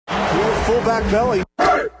fullback belly.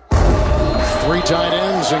 3 tight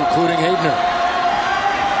ends, including Hayden.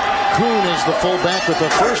 Kuhn is the fullback with the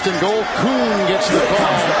first and goal. Kuhn gets the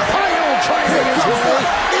call. Pyle trying his way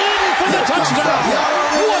in for the touchdown.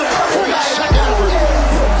 What a great second effort.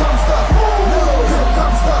 Here comes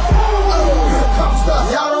the,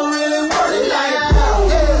 y'all don't really want it like that.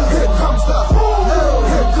 Here comes the,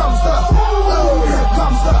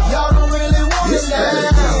 y'all don't really want it like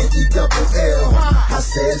that. I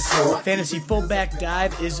said so. Fantasy Fullback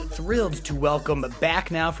Dive is thrilled to welcome back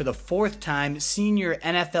now for the 4th time senior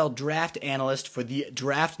NFL draft analyst for the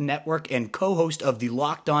Draft Network and co-host of the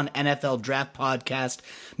Locked On NFL Draft podcast,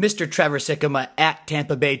 Mr. Trevor Sikkema at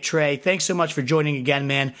Tampa Bay Trey. Thanks so much for joining again,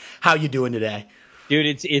 man. How you doing today?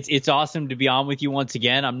 Dude, it's awesome to be on with you once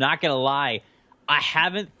again. I'm not going to lie. I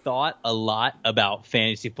haven't thought a lot about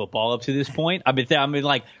fantasy football up to this point. I've been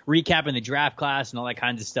like recapping the draft class and all that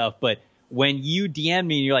kinds of stuff. But when you DM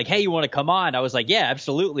me and you're like, hey, you want to come on? I was like, yeah,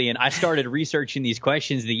 absolutely. And I started researching these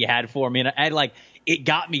questions that you had for me. And it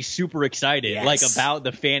got me super excited, about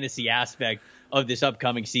the fantasy aspect of this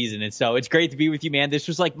upcoming season. And so it's great to be with you, man. This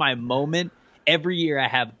was like my moment. Every year I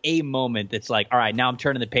have a moment that's like, all right, now I'm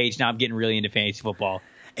turning the page. Now I'm getting really into fantasy football.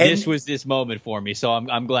 And this was this moment for me, so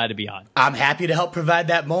I'm glad to be on. I'm happy to help provide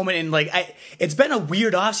that moment. And it's been a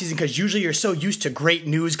weird offseason because usually you're so used to great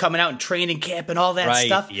news coming out in training camp and all that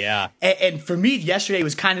stuff. Yeah. And for me, yesterday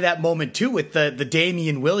was kind of that moment too with the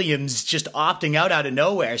Damian Williams just opting out of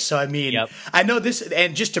nowhere. So I mean, I know this,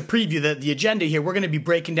 and just to preview the agenda here, we're going to be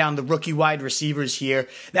breaking down the rookie wide receivers here.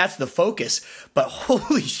 That's the focus. But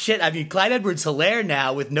holy shit, I mean, Clyde Edwards-Helaire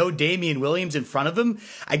now with no Damian Williams in front of him.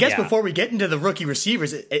 I guess before we get into the rookie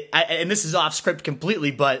receivers, and this is off script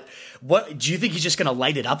completely, but what do you think he's just going to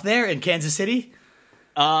light it up there in Kansas City?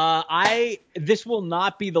 This will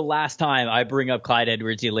not be the last time I bring up Clyde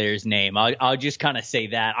Edwards-Helaire's name. I'll just kind of say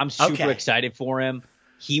that I'm super excited for him.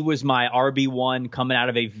 He was my RB1 coming out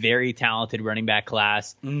of a very talented running back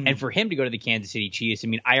class, and for him to go to the Kansas City Chiefs, I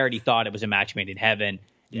mean, I already thought it was a match made in heaven.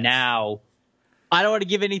 Yes. Now, I don't want to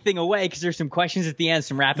give anything away because there's some questions at the end,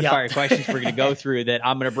 some rapid fire questions we're going to go through that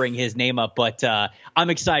I'm going to bring his name up. But I'm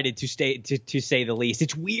excited to say the least.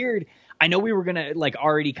 It's weird. I know we were going to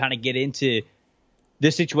already kind of get into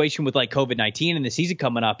this situation with COVID-19 and the season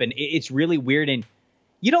coming up, and it's really weird. And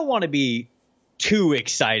you don't want to be too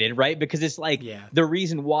excited, right? Because it's the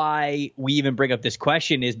reason why we even bring up this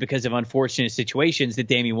question is because of unfortunate situations that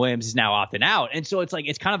Damian Williams is now opting out. And so it's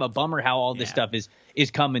kind of a bummer how all this stuff is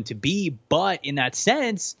coming to be. But in that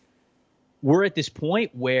sense, we're at this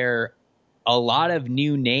point where a lot of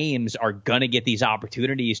new names are going to get these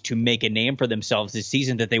opportunities to make a name for themselves this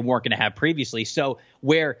season that they weren't going to have previously. So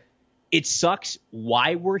where it sucks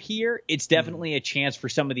why we're here, it's definitely a chance for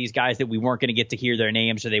some of these guys that we weren't going to get to hear their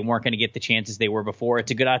names or they weren't going to get the chances they were before.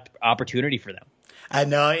 It's a good opportunity for them. I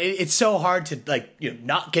know it's so hard to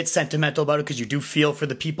not get sentimental about it because you do feel for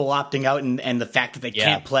the people opting out and the fact that they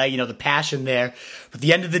can't play, the passion there. But at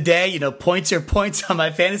the end of the day, points are points on my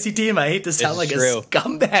fantasy team. I hate to sound like a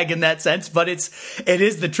scumbag in that sense, but it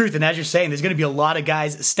is the truth. And as you're saying, there's going to be a lot of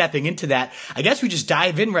guys stepping into that. I guess we just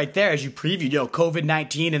dive in right there as you previewed,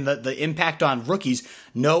 COVID-19 and the impact on rookies.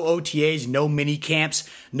 No OTAs, no mini camps,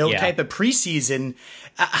 no type of preseason.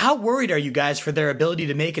 How worried are you guys for their ability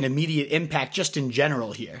to make an immediate impact just in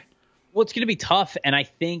general here? Well, it's going to be tough. And I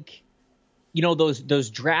think, those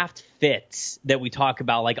draft fits that we talk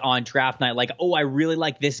about, on draft night, I really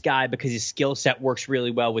like this guy because his skill set works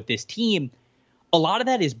really well with this team. A lot of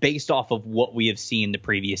that is based off of what we have seen the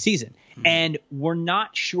previous season. And we're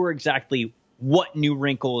not sure exactly what new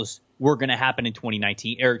wrinkles were going to happen in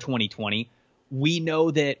 2019 or 2020. We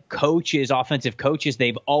know that offensive coaches,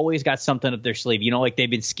 they've always got something up their sleeve. They've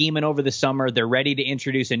been scheming over the summer. They're ready to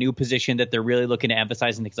introduce a new position that they're really looking to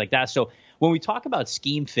emphasize and things like that. So when we talk about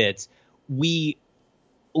scheme fits, we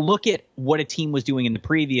look at what a team was doing in the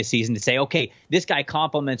previous season to say, okay, this guy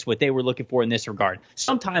complements what they were looking for in this regard.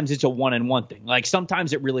 Sometimes it's a one-on-one thing.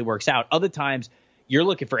 Sometimes it really works out. Other times you're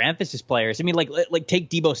looking for emphasis players. I mean, take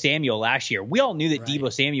Deebo Samuel last year. We all knew that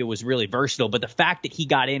Deebo Samuel was really versatile, but the fact that he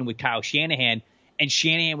got in with Kyle Shanahan and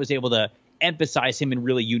Shanahan was able to emphasize him in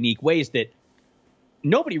really unique ways that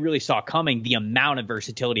nobody really saw coming, the amount of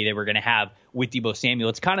versatility they were going to have with Deebo Samuel.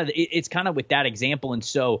 It's kind of with that example. And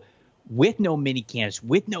so with no mini camps,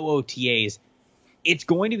 with no OTAs, it's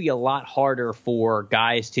going to be a lot harder for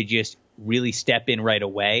guys to just really step in right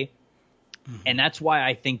away. And that's why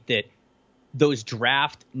I think that those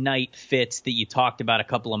draft night fits that you talked about a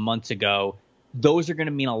couple of months ago, those are going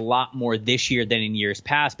to mean a lot more this year than in years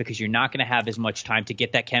past because you're not going to have as much time to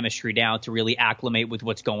get that chemistry down to really acclimate with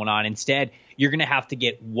what's going on. Instead, you're going to have to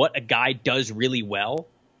get what a guy does really well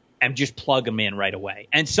and just plug them in right away.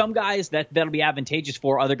 And some guys that'll be advantageous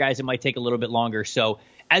for, other guys it might take a little bit longer. So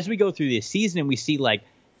as we go through this season and we see, like,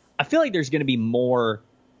 I feel like there's going to be more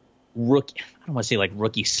rookie, I don't want to say like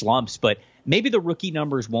rookie slumps, but maybe the rookie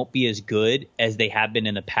numbers won't be as good as they have been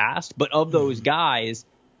in the past. But of those guys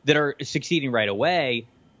that are succeeding right away,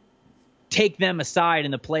 take them aside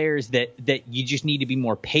and the players that you just need to be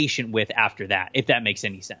more patient with after that, if that makes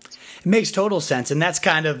any sense. It makes total sense. And that's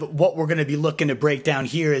kind of what we're going to be looking to break down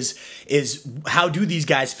here is how do these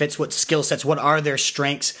guys fit, what skill sets, what are their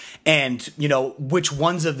strengths, and, you know, which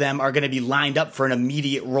ones of them are going to be lined up for an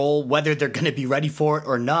immediate role, whether they're going to be ready for it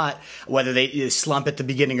or not, whether they slump at the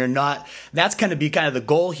beginning or not. That's going to be kind of the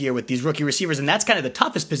goal here with these rookie receivers. And that's kind of the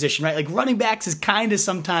toughest position, right? Like running backs is kind of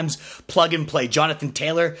sometimes plug and play. Jonathan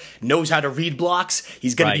Taylor knows how to read blocks.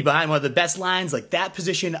 He's going to be behind one of the best lines. Like that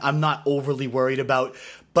position, I'm not overly worried about.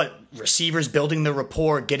 But receivers building the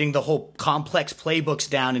rapport, getting the whole complex playbooks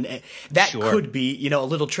down, and that could be, you know, a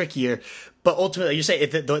little trickier. But ultimately, you say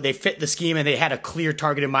if they fit the scheme and they had a clear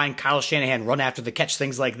target in mind, Kyle Shanahan, run after the catch,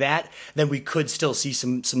 things like that, then we could still see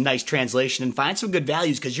some nice translation and find some good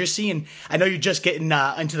values. Because you're seeing, I know you're just getting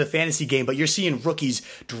into the fantasy game, but you're seeing rookies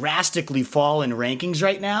drastically fall in rankings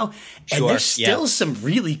right now, and there's still some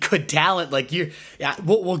really good talent. Like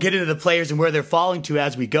we'll get into the players and where they're falling to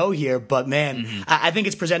as we go here. But man, I think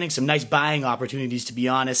it's presenting some nice buying opportunities, to be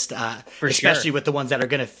honest, especially with the ones that are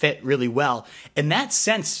going to fit really well. In that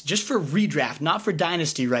sense, just for redraft, not for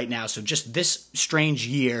dynasty right now. So just this strange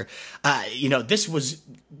year, you know, this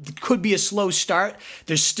could be a slow start.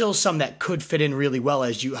 There's still some that could fit in really well,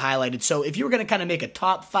 as you highlighted. So if you were going to kind of make a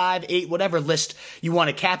top 5, 8, whatever list you want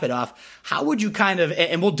to cap it off, how would you kind of,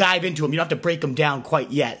 and we'll dive into them, you don't have to break them down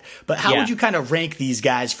quite yet, but how would you kind of rank these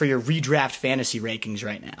guys for your redraft fantasy rankings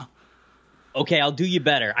right now? Okay, I'll do you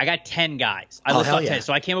better. I got 10 guys. I listed top 10,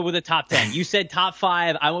 so I came up with a top 10. You said top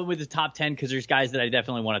 5. I went with the top 10 because there's guys that I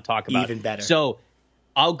definitely want to talk about. Even better. So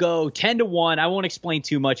I'll go 10 to 1. I won't explain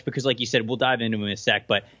too much because, like you said, we'll dive into them in a sec.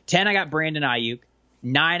 But 10, I got Brandon Ayuk.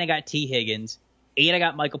 9, I got T. Higgins. 8, I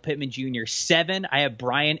got Michael Pittman Jr. 7, I have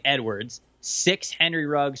Bryan Edwards. 6, Henry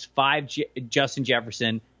Ruggs. 5, Justin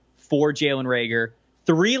Jefferson. 4, Jalen Reagor.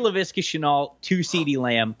 3, Laviska Shenault. 2, CeeDee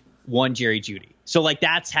Lamb. 1, Jerry Jeudy. So, like,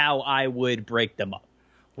 that's how I would break them up.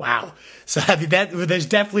 Wow. So, I mean, there's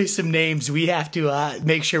definitely some names we have to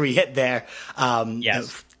make sure we hit there.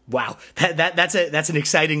 Yes. Wow. That's an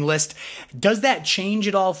exciting list. Does that change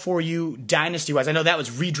at all for you dynasty-wise? I know that was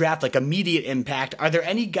redraft, like immediate impact. Are there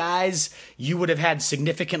any guys you would have had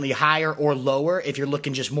significantly higher or lower if you're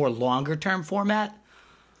looking just more longer-term format?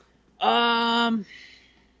 I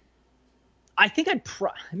think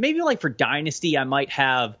maybe like for dynasty, I might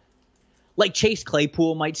have, like Chase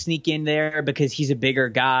Claypool might sneak in there because he's a bigger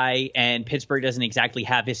guy and Pittsburgh doesn't exactly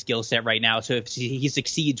have his skill set right now. So if he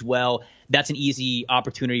succeeds well, that's an easy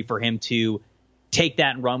opportunity for him to take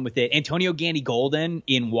that and run with it. Antonio Gandy-Golden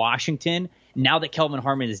in Washington, now that Kelvin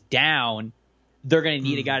Harmon is down, they're going to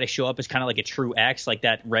need a guy to show up as kind of like a true X, like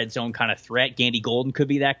that red zone kind of threat. Gandy-Golden could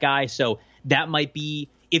be that guy. So that might be,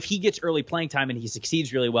 if he gets early playing time and he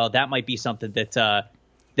succeeds really well, that might be something that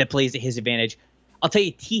plays to his advantage. I'll tell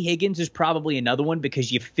you, T. Higgins is probably another one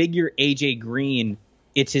because you figure A.J. Green,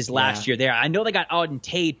 it's his last year there. I know they got Auden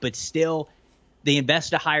Tate, but still, they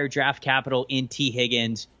invest a higher draft capital in T.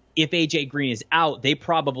 Higgins. If A.J. Green is out, they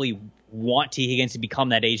probably want T. Higgins to become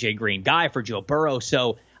that A.J. Green guy for Joe Burrow.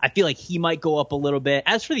 So I feel like he might go up a little bit.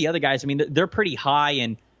 As for the other guys, I mean, they're pretty high,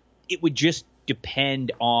 and it would just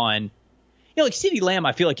depend on, like CeeDee Lamb,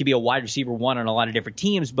 I feel like he'd be a wide receiver 1 on a lot of different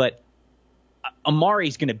teams, but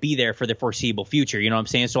Amari's going to be there for the foreseeable future. You know what I'm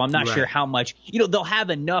saying? So I'm not sure how much, they'll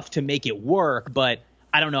have enough to make it work, but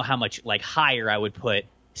I don't know how much like higher I would put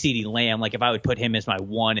CeeDee Lamb, like if I would put him as my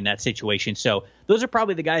 1 in that situation. So those are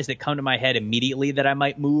probably the guys that come to my head immediately that I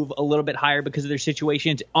might move a little bit higher because of their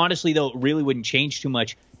situations. Honestly, though, it really wouldn't change too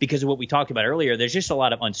much because of what we talked about earlier. There's just a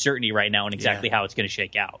lot of uncertainty right now in exactly how it's going to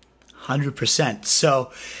shake out. 100%.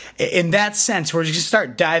 So in that sense, we're just going to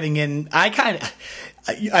start diving in.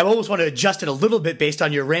 I almost want to adjust it a little bit based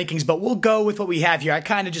on your rankings, but we'll go with what we have here. I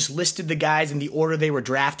kind of just listed the guys in the order they were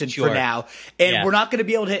drafted for now. And we're not going to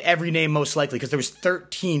be able to hit every name most likely because there was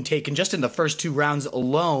 13 taken just in the first 2 rounds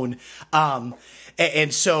alone.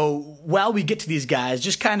 And so while we get to these guys,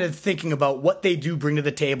 just kind of thinking about what they do bring to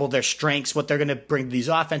the table, their strengths, what they're going to bring to these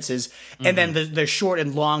offenses, and then their short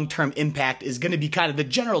and long-term impact is going to be kind of the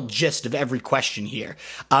general gist of every question here.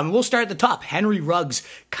 We'll start at the top. Henry Ruggs,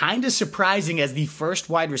 kind of surprising as the first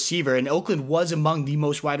wide receiver, and Oakland was among the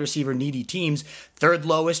most wide receiver needy teams, third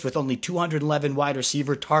lowest with only 211 wide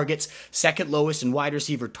receiver targets, second lowest in wide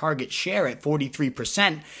receiver target share at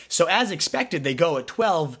 43%. So as expected, they go at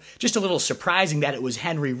 12. Just a little surprising that it was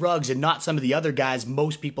Henry Ruggs and not some of the other guys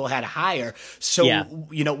most people had higher. So,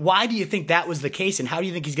 why do you think that was the case, and how do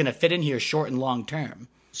you think he's going to fit in here short and long term?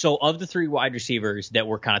 So of the three wide receivers that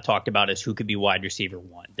were kind of talked about as who could be wide receiver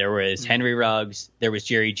one, there was Henry Ruggs, there was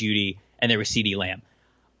Jerry Jeudy, and there was CeeDee Lamb.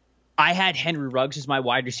 I had Henry Ruggs as my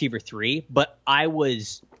wide receiver 3, but I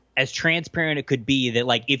was as transparent it could be that,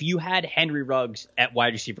 like, if you had Henry Ruggs at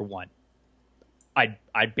wide receiver 1,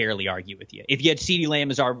 I'd barely argue with you. If you had CeeDee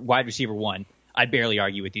Lamb as our wide receiver 1, I'd barely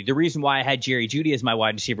argue with you. The reason why I had Jerry Jeudy as my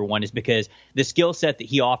wide receiver 1 is because the skill set that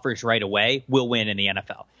he offers right away will win in the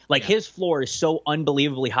NFL. Like, his floor is so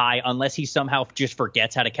unbelievably high unless he somehow just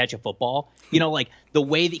forgets how to catch a football. Like, the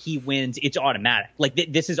way that he wins, it's automatic. Like,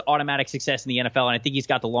 this is automatic success in the NFL, and I think he's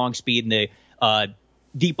got the long speed and the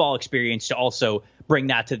deep ball experience to also bring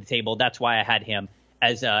that to the table. That's why I had him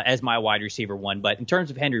as my wide receiver 1. But in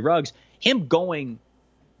terms of Henry Ruggs, him going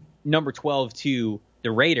number 12 to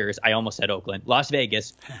the Raiders, I almost said Oakland, Las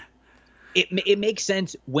Vegas, it makes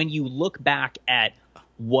sense when you look back at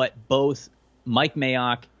what both Mike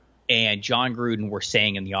Mayock and John Gruden were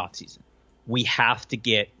saying in the offseason. We have to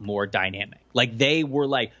get more dynamic. Like, they were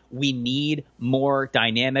like, we need more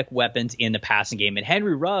dynamic weapons in the passing game. And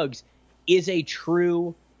Henry Ruggs is a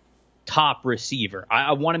true top receiver.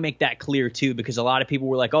 I want to make that clear too, because a lot of people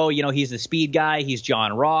were like, oh, he's the speed guy. He's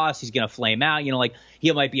John Ross. He's going to flame out. Like,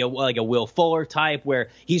 he might be a Will Fuller type where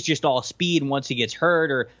he's just all speed. And once he gets hurt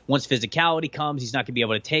or once physicality comes, he's not going to be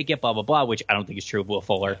able to take it, blah, blah, blah, which I don't think is true of Will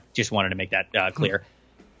Fuller. Just wanted to make that clear.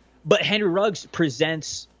 But Henry Ruggs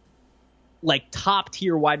presents like top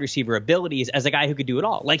tier wide receiver abilities as a guy who could do it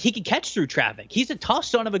all. Like, he could catch through traffic. He's a tough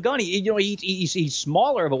son of a gun. He's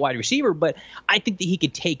smaller of a wide receiver, but I think that he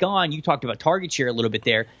could take on, you talked about target share a little bit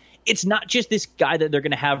there. It's not just this guy that they're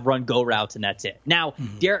going to have run go routes and that's it. Now,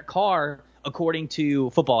 Derek Carr, according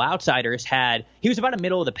to Football Outsiders, he was about a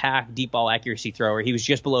middle of the pack deep ball accuracy thrower. He was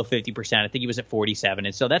just below 50%. I think he was at 47.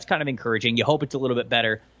 And so that's kind of encouraging. You hope it's a little bit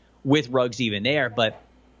better with Ruggs even there. But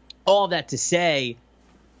all that to say,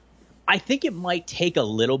 I think it might take a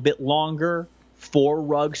little bit longer for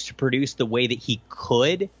Ruggs to produce the way that he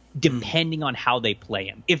could, depending on how they play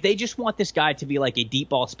him. If they just want this guy to be like a deep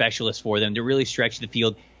ball specialist for them to really stretch the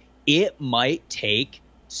field, it might take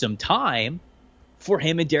some time for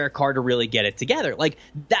him and Derek Carr to really get it together. Like,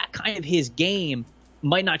 that kind of his game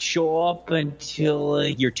might not show up until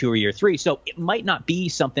year 2 or year 3. So it might not be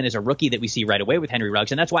something as a rookie that we see right away with Henry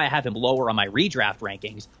Ruggs. And that's why I have him lower on my redraft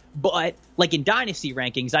rankings. But like in dynasty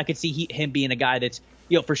rankings, I could see him being a guy that's,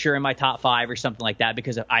 for sure in my top 5 or something like that,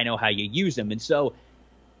 because I know how you use him. And so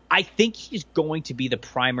I think he's going to be the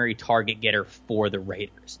primary target getter for the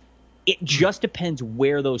Raiders. It just depends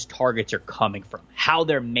where those targets are coming from, how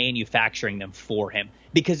they're manufacturing them for him.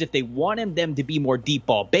 Because if they wanted them to be more deep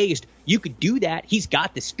ball based, you could do that. He's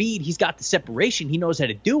got the speed. He's got the separation. He knows how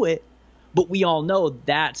to do it. But we all know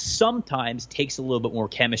that sometimes takes a little bit more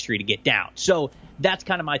chemistry to get down. So that's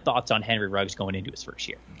kind of my thoughts on Henry Ruggs going into his first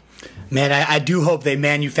year. Man, I do hope they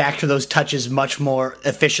manufacture those touches much more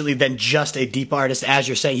efficiently than just a deep artist. As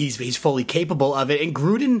you're saying, he's fully capable of it. And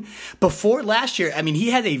Gruden, before last year, I mean,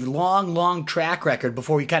 he had a long track record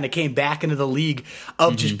before he kind of came back into the league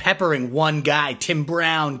of just peppering one guy. Tim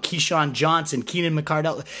Brown, Keyshawn Johnson, Keenan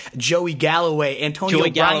McCardell, Joey Galloway, Antonio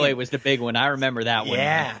Joey Bryant. Galloway was the big one. I remember that one.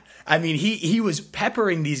 Yeah. I mean, he was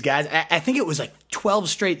peppering these guys. I think it was like 12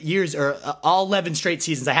 straight years or all 11 straight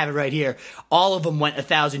seasons. I have it right here. All of them went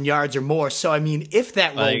 1,000 yards or more. So, I mean, if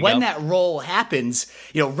that role, when that role happens,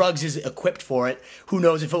 Ruggs is equipped for it. Who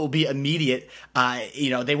knows if it will be immediate.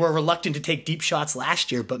 They were reluctant to take deep shots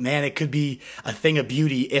last year, but man, it could be a thing of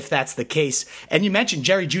beauty if that's the case. And you mentioned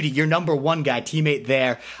Jerry Jeudy, your number 1 guy, teammate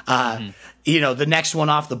there. The next one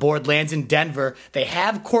off the board lands in Denver. They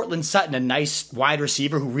have Cortland Sutton, a nice wide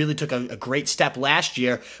receiver who really took a great step last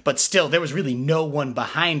year, but still there was really no one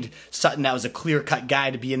behind Sutton that was a clear-cut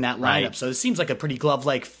guy to be in that lineup. Right. So it seems like a pretty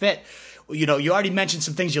glove-like fit. You already mentioned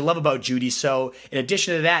some things you love about Jeudy. So in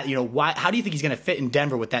addition to that, how do you think he's going to fit in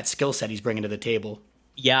Denver with that skill set he's bringing to the table?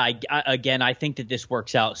 Yeah, I think that this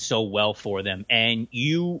works out so well for them. And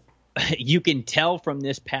you can tell from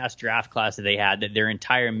this past draft class that they had that their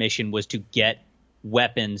entire mission was to get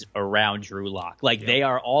weapons around Drew Lock. Like they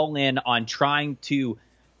are all in on trying to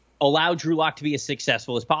allow Drew Lock to be as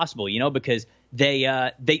successful as possible, because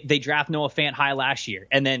they draft Noah Fant high last year,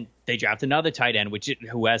 and then they draft another tight end,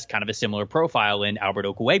 who has kind of a similar profile in Albert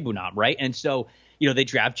Okwuegbunam, right? And so, they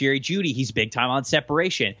draft Jerry Jeudy. He's big time on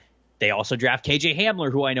separation. They also draft KJ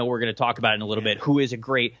Hamler, who I know we're going to talk about in a little bit, who is a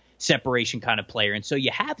great separation kind of player. And so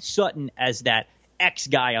you have Sutton as that X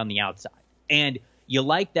guy on the outside. And you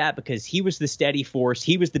like that because he was the steady force.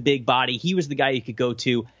 He was the big body. He was the guy you could go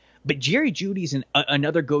to. But Jerry Jeudy's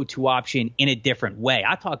another go-to option in a different way.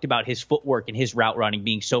 I talked about his footwork and his route running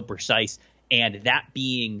being so precise and that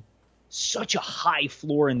being such a high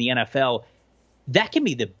floor in the NFL. That can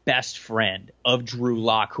be the best friend of Drew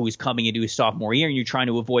Lock, who is coming into his sophomore year, and you're trying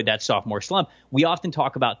to avoid that sophomore slump. We often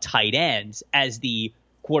talk about tight ends as the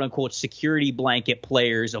quote-unquote security blanket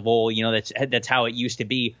players of old. That's how it used to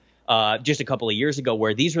be just a couple of years ago,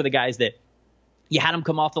 where these were the guys that you had them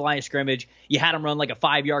come off the line of scrimmage, you had them run like a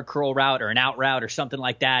 5-yard curl route or an out route or something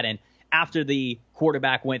like that, and after the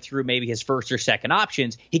quarterback went through maybe his first or second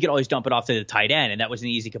options, he could always dump it off to the tight end, and that was an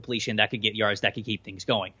easy completion that could get yards, that could keep things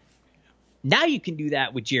going. Now you can do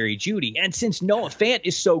that with Jerry Jeudy, and since Noah Fant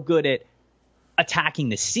is so good at attacking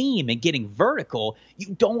the seam and getting vertical, you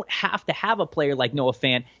don't have to have a player like Noah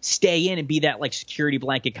Fant stay in and be that like security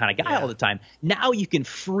blanket kind of guy all the time. Now you can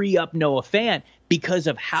free up Noah Fant because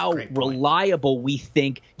of how reliable we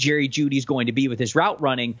think Jerry Jeudy is going to be with his route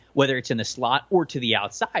running, whether it's in the slot or to the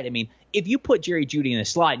outside. I mean, if you put Jerry Jeudy in the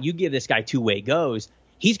slot and you give this guy two-way goes,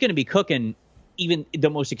 he's going to be cooking even the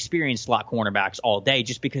most experienced slot cornerbacks all day,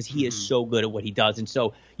 just because he is so good at what he does. And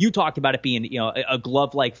so you talked about it being, a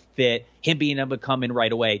glove-like fit, him being able to come in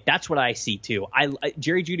right away. That's what I see too.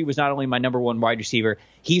 Jerry Jeudy was not only my number one wide receiver,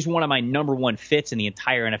 he's one of my number one fits in the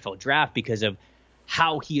entire NFL draft because of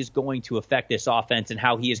how he is going to affect this offense and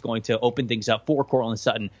how he is going to open things up for Courtland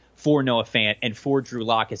Sutton, for Noah Fant, and for Drew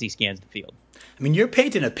Lock as he scans the field. I mean, you're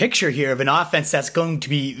painting a picture here of an offense that's going to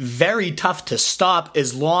be very tough to stop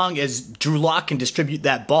as long as Drew Lock can distribute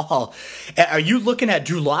that ball. Are you looking at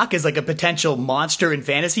Drew Lock as like a potential monster in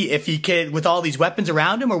fantasy if he can, with all these weapons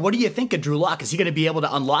around him? Or what do you think of Drew Lock? Is he going to be able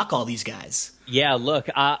to unlock all these guys? Yeah, look,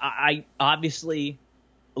 I obviously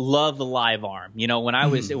love the live arm.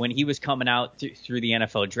 When he was coming out through the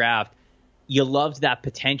NFL draft, you loved that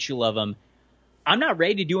potential of him. I'm not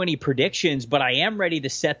ready to do any predictions, but I am ready to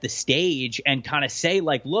set the stage and kind of say,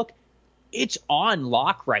 like, look, it's on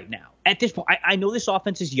Lock right now. At this point, I know this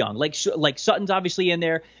offense is young. Like Sutton's obviously in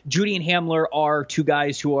there. Jeudy and Hamler are two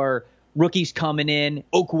guys who are rookies coming in.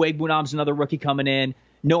 Okwuegbunam's another rookie coming in.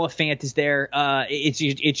 Noah Fant is there.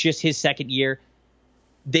 It's just his second year.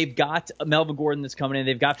 They've got Melvin Gordon that's coming in.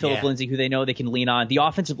 They've got Philip Lindsay, who they know they can lean on. The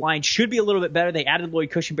offensive line should be a little bit better. They added Lloyd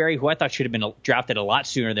Cushenberry, who I thought should have been drafted a lot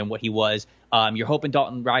sooner than what he was. You're hoping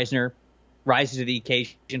Dalton Reisner rises to the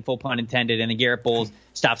occasion, full pun intended, and then Garrett Bowles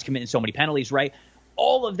stops committing so many penalties, right?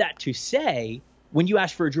 All of that to say, when you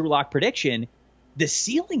ask for a Drew Lock prediction, the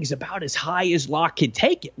ceiling's about as high as Lock can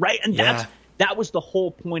take it, right? And that was the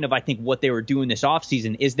whole point of, I think, what they were doing this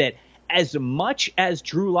offseason, is that as much as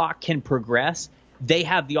Drew Lock can progress, they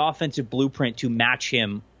have the offensive blueprint to match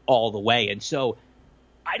him all the way. And so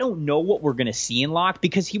I don't know what we're going to see in Lock,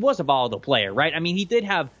 because he was a volatile player, right? I mean, he did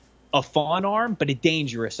have a fun arm, but a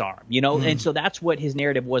dangerous arm, And so that's what his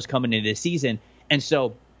narrative was coming into this season. And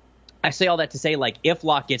so I say all that to say, like, if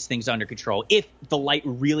Lock gets things under control, if the light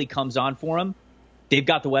really comes on for him, they've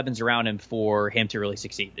got the weapons around him for him to really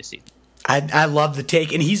succeed this season. I love the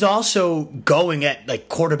take. And he's also going at like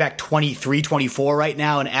quarterback 23, 24 right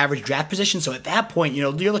now in average draft position. So at that point,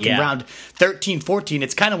 you're looking around 13, 14.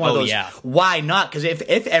 It's kind of one of those, why not? Because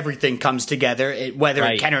if everything comes together, whether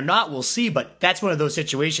it can or not, we'll see. But that's one of those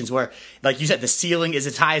situations where, like you said, the ceiling is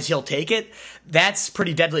as high as he'll take it. That's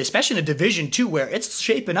pretty deadly, especially in a Division II where it's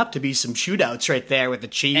shaping up to be some shootouts right there with the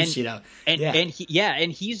Chiefs,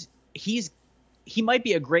 He might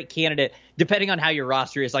be a great candidate depending on how your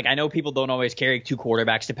roster is. Like, I know people don't always carry two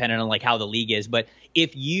quarterbacks depending on like how the league is, but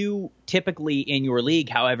if you typically in your league,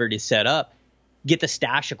 however it is set up, get the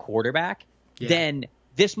stash a quarterback, then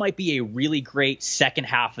this might be a really great second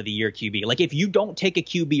half of the year QB. Like, if you don't take a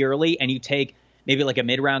QB early and you take maybe like a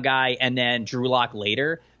mid-round guy and then Drew Lock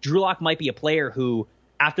later, Drew Lock might be a player who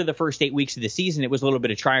after the first 8 weeks of the season, it was a little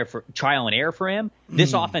bit of trial and error for him.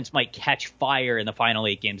 This offense might catch fire in the final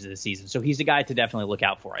 8 games of the season. So he's a guy to definitely look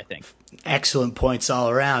out for, I think. Excellent points all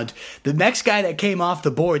around. The next guy that came off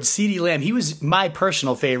the board, CeeDee Lamb, he was my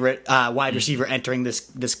personal favorite wide receiver entering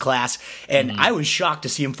this class. And I was shocked to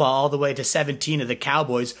see him fall all the way to 17 of the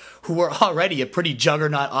Cowboys, who were already a pretty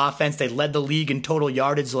juggernaut offense. They led the league in total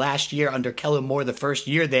yardage last year under Kellen Moore the first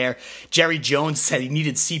year there. Jerry Jones said he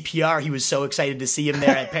needed CPR. He was so excited to see him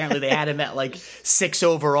there. Apparently they had him at like 6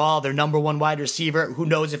 overall, their number 1 wide receiver. Who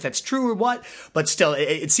knows if that's true or what, but still,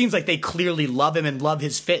 it seems like they clearly love him and love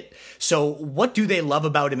his fit. So what do they love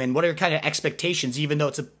about him, and what are kind of expectations, even though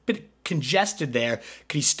it's a bit congested there?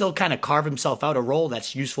 Could he still kind of carve himself out a role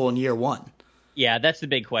that's useful in year 1? Yeah, that's the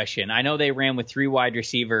big question. I know they ran with 3 wide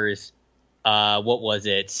receivers. What was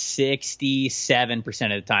it? 67% of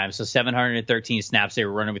the time. So 713 snaps they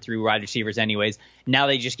were running with 3 wide receivers anyways. Now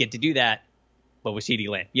they just get to do that, but with CeeDee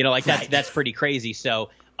Lamb. That's pretty crazy. So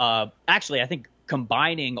actually, I think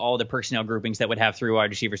combining all the personnel groupings that would have 3 wide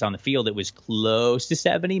receivers on the field, it was close to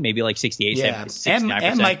 70, maybe like 68, yeah. 69%.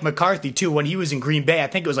 And Mike McCarthy, too. When he was in Green Bay, I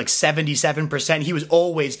think it was like 77%. He was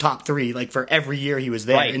always top 3, like for every year he was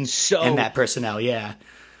there in that personnel, yeah.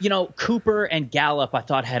 Cooper and Gallup, I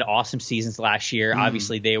thought, had awesome seasons last year.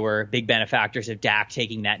 Obviously, they were big benefactors of Dak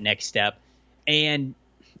taking that next step. And,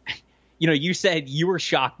 you said you were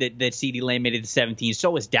shocked that CeeDee Lamb made it to 17.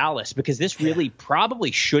 So was Dallas, because this really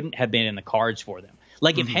probably shouldn't have been in the cards for them.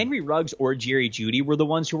 Like, if Henry Ruggs or Jerry Jeudy were the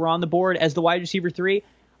ones who were on the board as the wide receiver 3,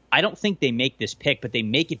 I don't think they make this pick, but they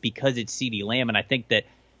make it because it's CeeDee Lamb. And I think that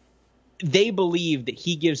they believe that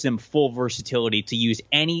he gives them full versatility to use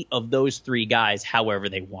any of those 3 guys however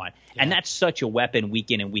they want. Yeah. And that's such a weapon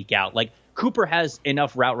week in and week out. Like, Cooper has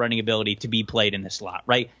enough route running ability to be played in the slot,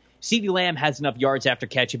 right? CeeDee Lamb has enough yards after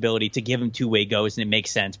catch ability to give him 2-way goes, and it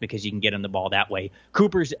makes sense because you can get him the ball that way.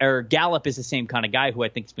 Gallup is the same kind of guy who I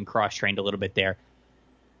think has been cross-trained a little bit there.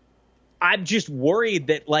 I'm just worried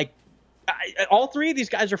that, all 3 of these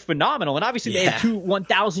guys are phenomenal, and obviously they had 2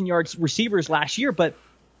 1,000-yard receivers last year, but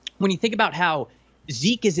when you think about how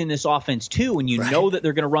Zeke is in this offense too, and know that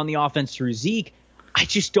they're going to run the offense through Zeke, I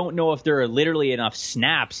just don't know if there are literally enough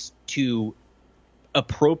snaps to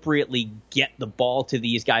appropriately get the ball to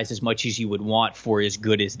these guys as much as you would want for as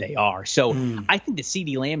good as they are. So I think that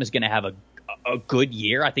CeeDee Lamb is going to have a good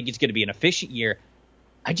year. I think it's going to be an efficient year.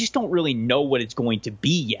 I just don't really know what it's going to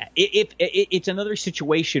be yet. It's another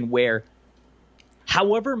situation where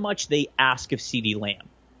however much they ask of CeeDee Lamb,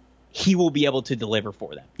 he will be able to deliver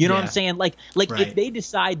for them. You know what I'm saying? Like if they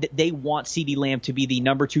decide that they want CeeDee Lamb to be the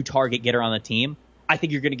number 2 target getter on the team, I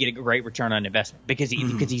think you're going to get a great return on investment because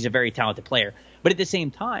he's a very talented player. But at the same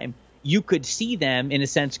time, you could see them in a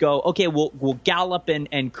sense go, okay, well Gallup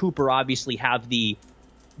and Cooper obviously have the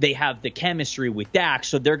chemistry with Dak,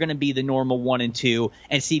 so they're going to be the normal 1 and 2,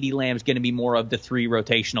 and CeeDee Lamb's going to be more of the 3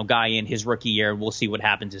 rotational guy in his rookie year, and we'll see what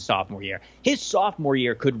happens his sophomore year. His sophomore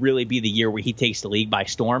year could really be the year where he takes the league by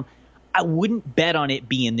storm. I wouldn't bet on it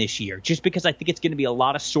being this year, just because I think it's going to be a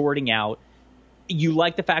lot of sorting out. You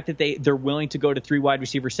like the fact that they're willing to go to 3 wide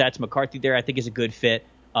receiver sets. McCarthy there, I think, is a good fit.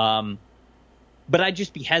 But I'd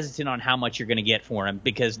just be hesitant on how much you're going to get for him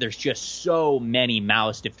because there's just so many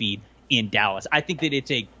mouths to feed in Dallas. I think that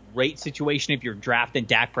it's a great situation if you're drafting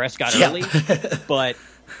Dak Prescott early. But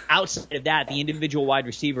outside of that, the individual wide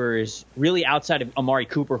receivers, really outside of Amari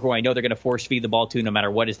Cooper, who I know they're going to force feed the ball to no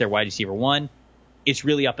matter what is their wide receiver 1, it's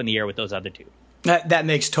really up in the air with those other 2. That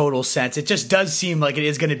makes total sense. It just does seem like it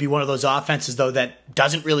is going to be one of those offenses, though, that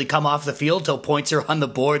doesn't really come off the field till points are on the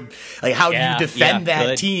board. Like, how do you defend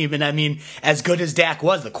that team? And I mean, as good as Dak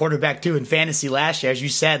was, the quarterback too in fantasy last year, as you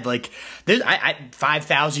said, like there's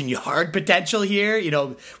 5,000 yard potential here.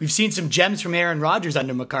 We've seen some gems from Aaron Rodgers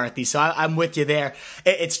under McCarthy, so I'm with you there.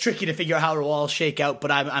 It's tricky to figure out how it will all shake out, but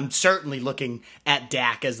I'm certainly looking at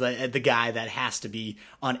Dak as the guy that has to be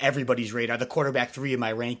on everybody's radar, the quarterback 3 in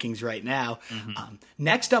my rankings right now.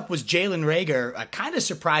 Next up was Jalen Reagor. Kind of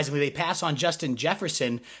surprisingly, they pass on Justin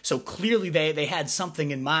Jefferson. So clearly they had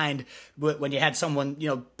something in mind when you had someone,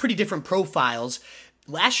 pretty different profiles.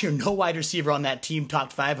 Last year, no wide receiver on that team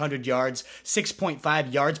topped 500 yards.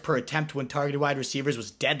 6.5 yards per attempt when targeted wide receivers was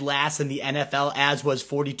dead last in the NFL, as was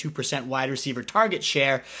 42% wide receiver target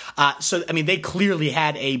share. They clearly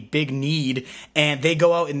had a big need, and they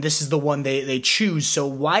go out, and this is the one they choose. So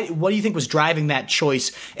what do you think was driving that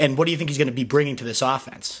choice, and what do you think he's going to be bringing to this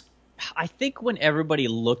offense? I think when everybody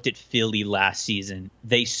looked at Philly last season,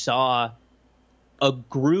 they saw a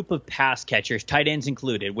group of pass catchers, tight ends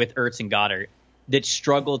included, with Ertz and Goddard, that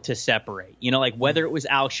struggled to separate. Whether it was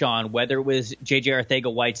Alshon, whether it was J.J.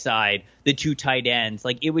 Arcega-Whiteside, the 2 tight ends,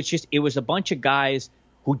 it was a bunch of guys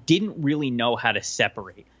who didn't really know how to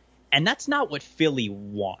separate. And that's not what Philly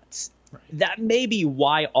wants. Right. That may be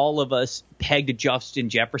why all of us pegged Justin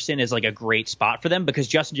Jefferson as like a great spot for them, because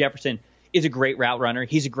Justin Jefferson is a great route runner.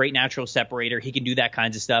 He's a great natural separator. He can do that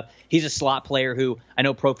kinds of stuff. He's a slot player who I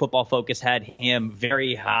know Pro Football Focus had him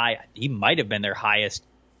very high. He might have been their highest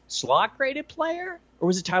slot graded player, or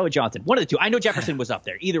was it Tyler Johnson? One of the two. I know Jefferson was up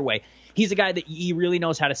there. Either way, he's a guy that he really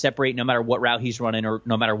knows how to separate no matter what route he's running or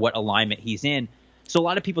no matter what alignment he's in. So a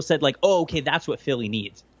lot of people said like, oh, okay, that's what Philly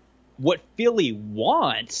needs. What Philly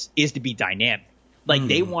wants is to be dynamic. Like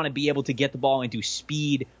they want to be able to get the ball into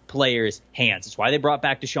speed players' hands. That's why they brought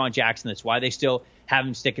back Deshaun Jackson. That's why they still have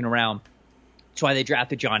him sticking around. That's why they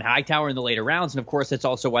drafted John Hightower in the later rounds. And, of course, that's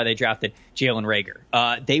also why they drafted Jalen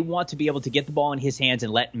Reagor. They want to be able to get the ball in his hands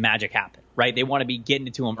and let magic happen, right? They want to be getting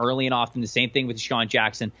it to him early and often. The same thing with Deshaun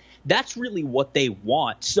Jackson. That's really what they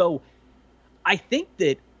want. So I think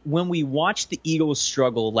that when we watched the Eagles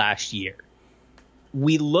struggle last year,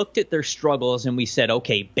 we looked at their struggles and we said,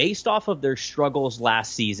 okay, based off of their struggles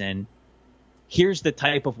last season, here's the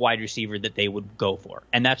type of wide receiver that they would go for.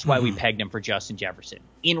 And that's why we pegged him for Justin Jefferson.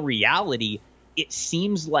 In reality, it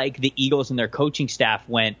seems like the Eagles and their coaching staff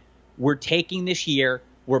went, we're taking this year,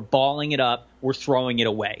 we're balling it up, we're throwing it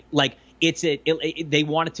away. Like they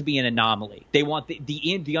want it to be an anomaly. They want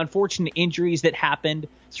the unfortunate injuries that happened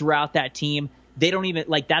throughout that team. They don't even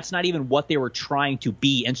like that's not even what they were trying to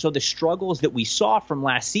be. And so the struggles that we saw from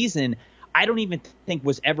last season, I don't even think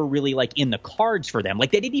was ever really like in the cards for them.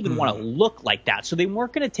 Like they didn't even want to look like that. So they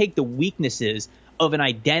weren't going to take the weaknesses of an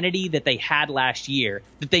identity that they had last year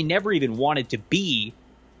that they never even wanted to be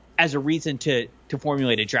as a reason to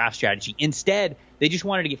formulate a draft strategy. Instead, they just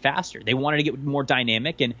wanted to get faster. They wanted to get more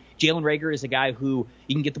dynamic. And Jalen Reagor is a guy who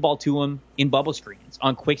you can get the ball to him in bubble screens,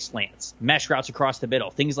 on quick slants, mesh routes across the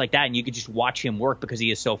middle, things like that. And you could just watch him work because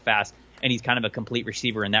he is so fast and he's kind of a complete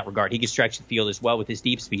receiver in that regard. He can stretch the field as well with his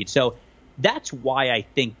deep speed. So that's why I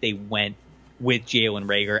think they went with Jalen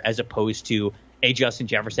Reagor as opposed to a Justin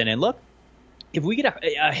Jefferson. And look, if we get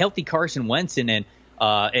a healthy Carson Wentz and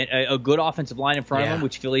a good offensive line in front of him,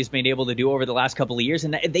 which Philly's been able to do over the last couple of years,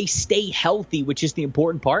 and they stay healthy, which is the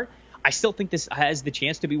important part, I still think this has the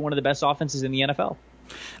chance to be one of the best offenses in the NFL.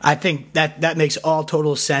 I think that makes all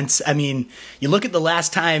total sense. I mean, you look at the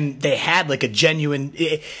last time they had like a genuine.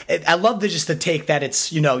 I love the take that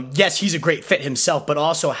it's, yes, he's a great fit himself, but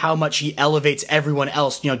also how much he elevates everyone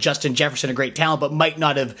else. Justin Jefferson, a great talent, but might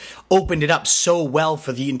not have opened it up so well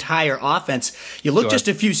for the entire offense. You look just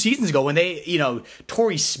a few seasons ago when they,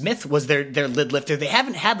 Torrey Smith was their lid lifter. They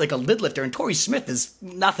haven't had like a lid lifter, and Torrey Smith is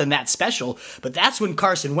nothing that special, but that's when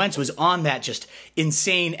Carson Wentz was on that just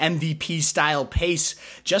insane MVP style pace.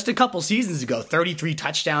 Just a couple seasons ago, 33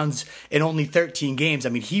 touchdowns in only 13 games. I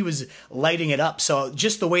mean, he was lighting it up. So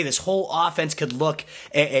just the way this whole offense could look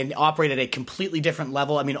and operate at a completely different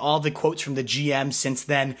level. I mean, all the quotes from the GM since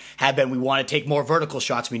then have been, we want to take more vertical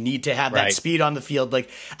shots. We need to have that speed on the field. Like,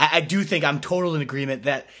 I do think I'm totally in agreement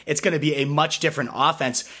that it's going to be a much different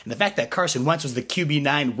offense. And the fact that Carson Wentz was the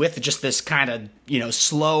QB9 with just this kind of,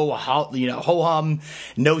 slow, ho-hum,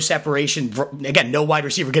 no separation. Again, no wide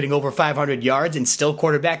receiver getting over 500 yards and still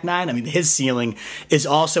quarterback 9. I mean, his ceiling is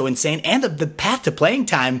also insane. And the path to playing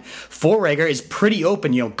time for Reagor is pretty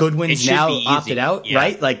open. Goodwin's now opted out,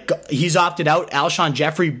 right? Like, he's opted out. Alshon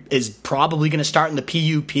Jeffrey is probably going to start in the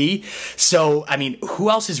PUP. So, I mean, who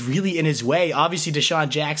else is really in his way? Obviously, Deshaun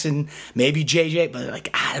Jackson, maybe JJ, but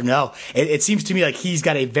I don't know. It seems to me like he's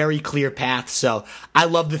got a very clear path. So I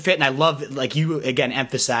love the fit, and I love, like you again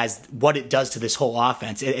emphasized, what it does to this whole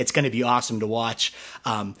offense. It's going to be awesome to watch.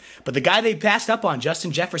 But the guy they passed up on,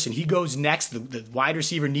 Justin Jefferson, he goes next. The wide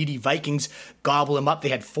receiver needy Vikings gobble him up. They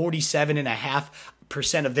had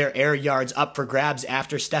 47.5% of their air yards up for grabs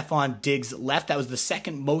after Stephon Diggs left. That was the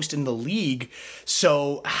second most in the league.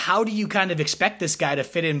 So how do you kind of expect this guy to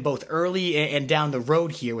fit in both early and down the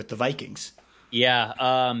road here with the Vikings?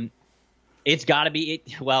 Yeah, it's got to be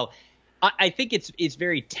 – well – I think it's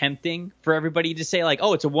very tempting for everybody to say, like,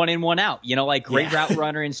 oh, it's a 1 in, 1 out. Great route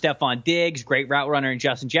runner in Stephon Diggs, great route runner in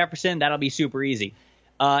Justin Jefferson. That'll be super easy.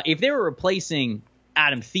 If they were replacing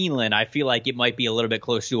Adam Thielen, I feel like it might be a little bit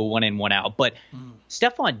close to a 1 in, 1 out. But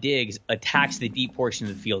Stephon Diggs attacks the deep portion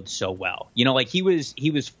of the field so well. He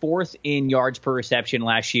was fourth in yards per reception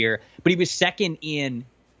last year, but he was second in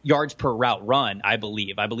yards per route run, I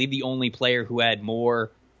believe. I believe the only player who had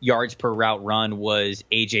more yards per route run was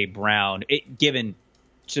A.J. Brown, given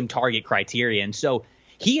some target criteria. And so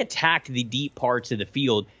he attacked the deep parts of the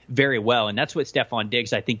field very well, and that's what Stephon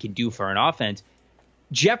Diggs, I think, can do for an offense.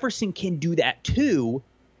 Jefferson can do that too,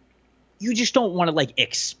 you just don't want to like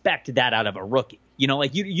expect that out of a rookie. You know,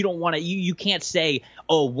 like you don't want to, you can't say,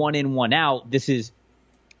 oh, 1 in, 1 out. This is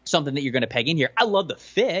something that you're going to peg in here. I love the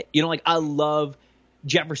fit. You know, like I love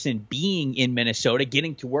Jefferson being in Minnesota,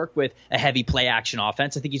 getting to work with a heavy play action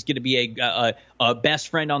offense. I think he's going to be a best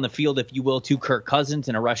friend on the field, if you will, to Kirk Cousins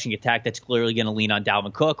in a rushing attack that's clearly going to lean on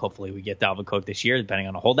Dalvin Cook. Hopefully we get Dalvin Cook this year, depending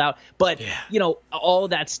on a holdout. But, you know, all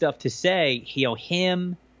that stuff to say, you know,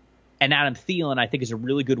 him and Adam Thielen, I think, is a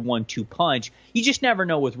really good 1-2 punch. You just never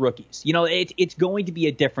know with rookies. You know, it's going to be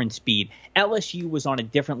a different speed. LSU was on a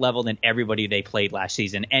different level than everybody they played last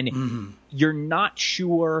season. And you're not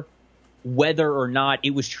sure whether or not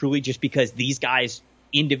it was truly just because these guys'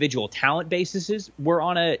 individual talent bases were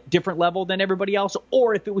on a different level than everybody else,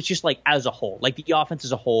 or if it was just like as a whole, like the offense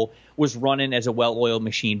as a whole was running as a well-oiled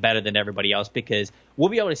machine better than everybody else, because we'll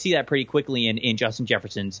be able to see that pretty quickly in Justin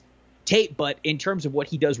Jefferson's tape. But in terms of what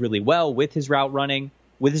he does really well with his route running,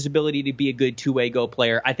 with his ability to be a good two-way go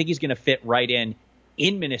player, I think he's going to fit right in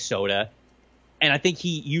Minnesota. And I think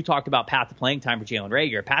you talked about path to playing time for Jalen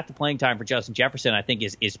Reagor. Path to playing time for Justin Jefferson, I think,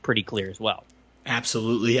 is pretty clear as well.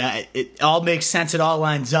 Absolutely. Yeah, it all makes sense. It all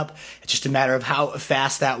lines up. It's just a matter of how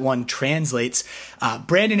fast that one translates.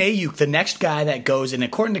 Brandon Ayuk, the next guy that goes, and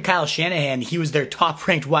according to Kyle Shanahan, he was their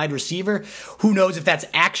top-ranked wide receiver. Who knows if that's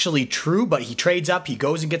actually true, but he trades up, he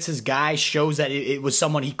goes and gets his guy, shows that it was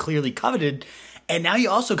someone he clearly coveted. And now you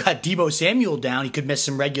also got Deebo Samuel down. He could miss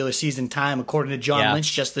some regular season time, according to John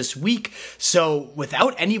Lynch, just this week. So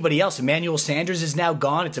without anybody else, Emmanuel Sanders is now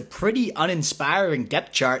gone. It's a pretty uninspiring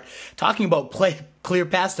depth chart. Talking about clear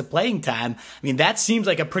paths to playing time, I mean, that seems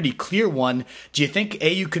like a pretty clear one. Do you think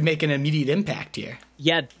AU could make an immediate impact here?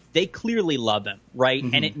 Yeah, they clearly love him, right?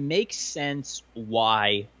 And it makes sense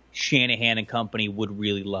why Shanahan and company would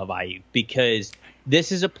really love Ayuk, because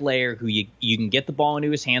this is a player who you can get the ball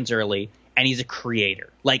into his hands early, and he's a creator.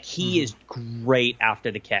 Like, he is great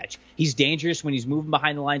after the catch. He's dangerous when he's moving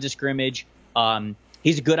behind the lines of scrimmage.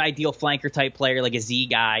 He's a good ideal flanker type player, like a Z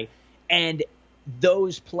guy. And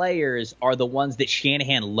those players are the ones that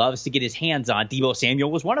Shanahan loves to get his hands on. Deebo Samuel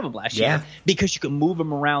was one of them last year, because you can move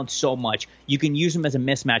him around so much. You can use him as a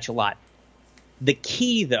mismatch a lot. The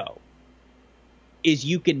key, though, is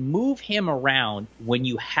you can move him around when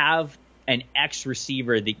you have an X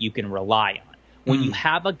receiver that you can rely on. When you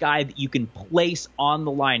have a guy that you can place on the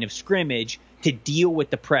line of scrimmage to deal with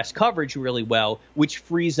the press coverage really well, which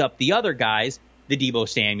frees up the other guys, the Deebo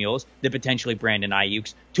Samuels, the potentially Brandon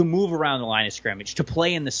Ayuks, to move around the line of scrimmage, to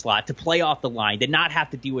play in the slot, to play off the line, to not have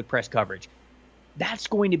to deal with press coverage. That's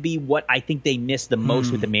going to be what I think they miss the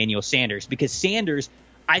most with Emmanuel Sanders, because Sanders,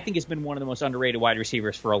 I think, has been one of the most underrated wide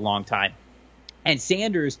receivers for a long time. And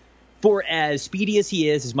Sanders, for as speedy as he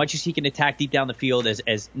is, as much as he can attack deep down the field,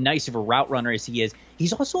 as nice of a route runner as he is,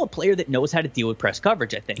 he's also a player that knows how to deal with press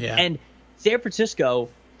coverage, I think. Yeah. And San Francisco,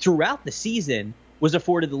 throughout the season, was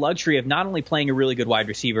afforded the luxury of not only playing a really good wide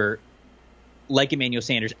receiver like Emmanuel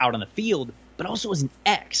Sanders out on the field, but also as an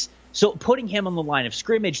X. So putting him on the line of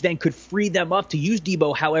scrimmage then could free them up to use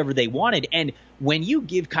Deebo however they wanted. And when you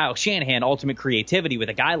give Kyle Shanahan ultimate creativity with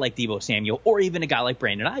a guy like Deebo Samuel, or even a guy like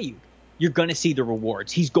Brandon Ayuk, you're going to see the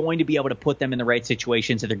rewards. He's going to be able to put them in the right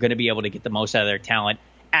situations, and they're going to be able to get the most out of their talent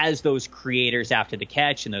as those creators after the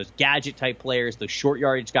catch and those gadget-type players, those short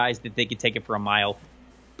yardage guys that they can take it for a mile.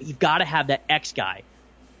 But you've got to have that X guy.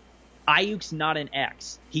 Ayuk's not an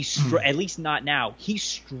X. At least not now. He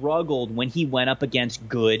struggled when he went up against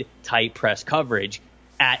good, tight press coverage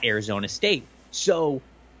at Arizona State. So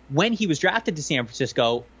when he was drafted to San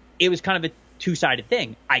Francisco, it was kind of a two-sided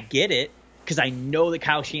thing. I get it, because I know that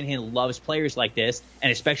Kyle Shanahan loves players like this,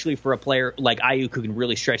 and especially for a player like Ayuk who can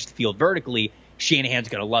really stretch the field vertically, Shanahan's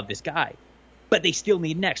going to love this guy. But they still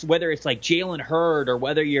need next, whether it's like Jalen Hurd or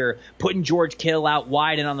whether you're putting George Kittle out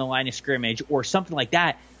wide and on the line of scrimmage or something like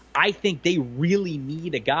that. I think they really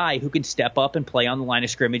need a guy who can step up and play on the line of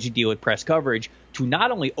scrimmage and deal with press coverage to not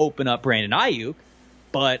only open up Brandon Ayuk,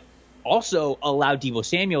 but also allow Deebo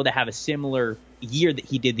Samuel to have a similar year that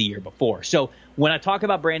he did the year before. So when I talk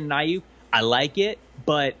about Brandon Ayuk, I like it,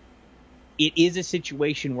 but it is a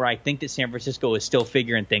situation where I think that San Francisco is still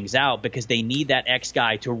figuring things out, because they need that X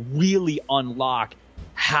guy to really unlock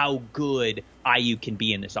how good Ayuk can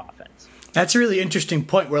be in this offense. That's a really interesting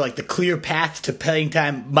point where like the clear path to playing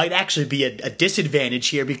time might actually be a disadvantage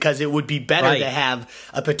here because it would be better to have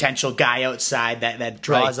a potential guy outside that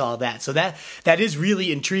draws all that. So that is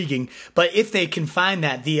really intriguing. But if they can find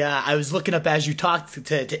that, I was looking up as you talked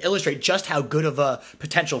to illustrate just how good of a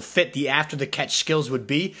potential fit the after the catch skills would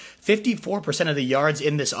be. 54% of the yards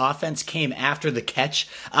in this offense came after the catch,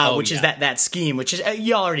 which is that scheme, which is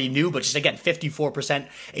you already knew, but just again 54%,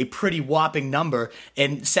 a pretty whopping number,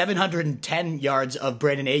 and 710 yards of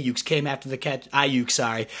Brandon Ayuk came after the catch.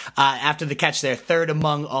 After the catch, they're third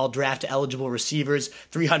among all draft eligible receivers.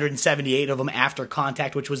 378 of them after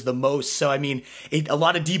contact, which was the most. So I mean, a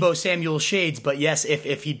lot of Deebo Samuel shades, but yes,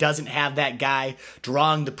 if he doesn't have that guy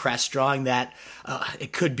drawing the press, drawing that.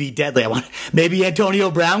 It could be deadly. Maybe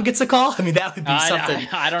Antonio Brown gets a call. I mean, that would be something.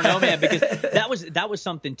 I don't know, man, because that was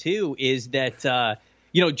something too. Is that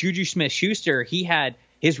Juju Smith-Schuster? He had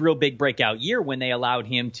his real big breakout year when they allowed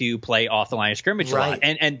him to play off the line of scrimmage a lot,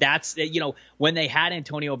 and that's when they had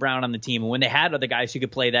Antonio Brown on the team and when they had other guys who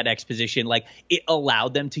could play that X position, like it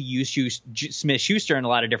allowed them to use Smith-Schuster in a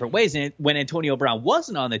lot of different ways. And when Antonio Brown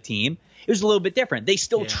wasn't on the team, it was a little bit different. They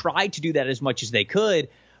still tried to do that as much as they could.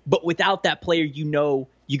 But without that player, you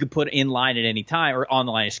could put in line at any time or on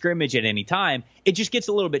the line of scrimmage at any time. It just gets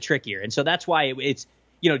a little bit trickier. And so that's why it's,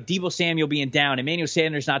 Deebo Samuel being down, Emmanuel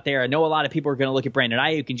Sanders not there. I know a lot of people are going to look at Brandon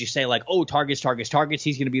Ayuk and just say like, oh, targets.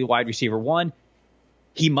 He's going to be the wide receiver one.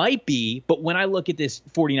 He might be. But when I look at this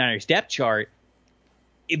 49ers depth chart,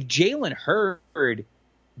 if Jalen Hurd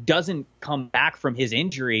doesn't come back from his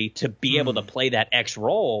injury to be able to play that X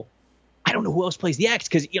role, I don't know who else plays the X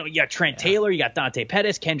because, you got Trent Taylor, you got Dante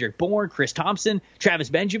Pettis, Kendrick Bourne, Chris Thompson,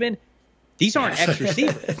 Travis Benjamin. These aren't X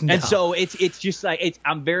receivers. No. And so it's just like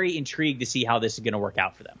I'm very intrigued to see how this is going to work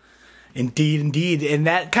out for them. Indeed. And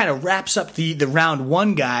that kind of wraps up the round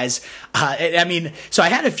one, guys. So I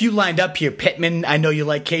had a few lined up here. Pittman, I know you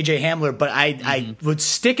like KJ Hamler, but I was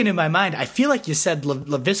sticking in my mind. I feel like you said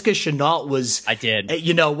Laviska Shenault was. I did.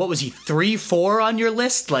 What was he, 3-4 on your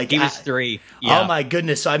list? Like he was 3. Yeah. Oh my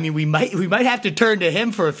goodness. So I mean, we might have to turn to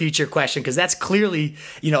him for a future question because that's clearly,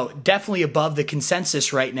 definitely above the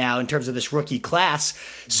consensus right now in terms of this rookie class.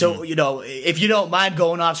 So, if you don't mind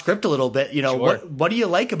going off script a little bit, sure. What do you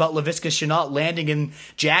like about Laviska Shenault landing in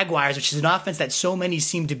Jaguars, which is an offense that so many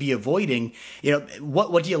seem to be avoiding?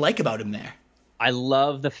 What do you like about him there? I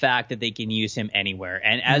love the fact that they can use him anywhere.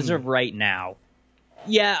 And as of right now,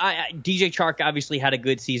 DJ Chark obviously had a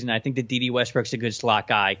good season. I think that D.D. Westbrook's a good slot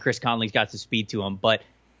guy. Chris Conley's got some speed to him, but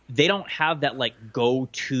they don't have that like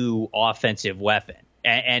go-to offensive weapon.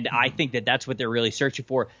 And I think that that's what they're really searching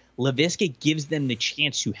for. Laviska gives them the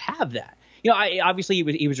chance to have that. Obviously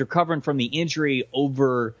he was recovering from the injury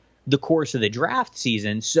over the course of the draft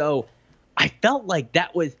season. So I felt like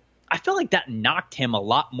that knocked him a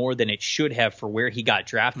lot more than it should have for where he got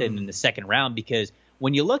drafted in the second round, because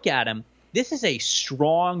when you look at him, this is a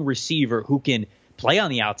strong receiver who can play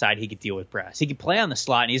on the outside. He could deal with press. He could play on the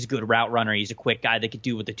slot, and he's a good route runner. He's a quick guy that could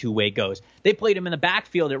do what the two-way goes. They played him in the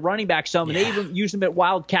backfield at running back some, and they even used him at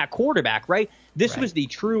wildcat quarterback, right? This was the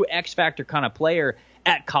true X-factor kind of player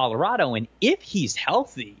at Colorado, and if he's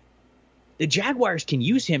healthy, the Jaguars can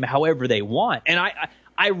use him however they want. And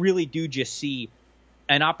I really do just see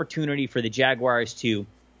an opportunity for the Jaguars to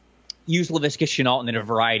use Laviska Shenault in a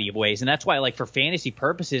variety of ways. And that's why, like, for fantasy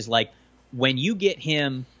purposes, like, when you get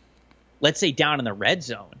him, let's say, down in the red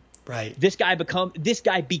zone, right, this guy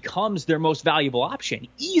becomes their most valuable option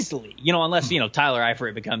easily. Unless Tyler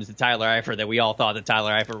Eifert becomes the Tyler Eifert that we all thought that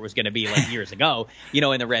Tyler Eifert was going to be like years ago,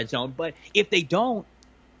 in the red zone. But if they don't,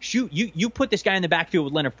 shoot, you put this guy in the backfield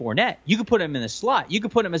with Leonard Fournette. You could put him in the slot. You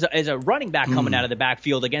could put him as a running back coming out of the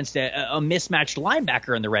backfield against a mismatched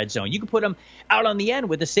linebacker in the red zone. You could put him out on the end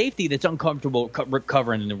with a safety that's uncomfortable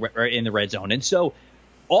covering in the red zone. And so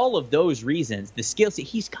all of those reasons, the skills,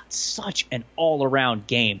 he's got such an all-around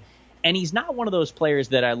game. And he's not one of those players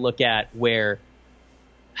that I look at where,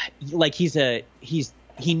 like, he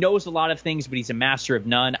knows a lot of things, but he's a master of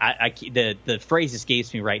none. The phrase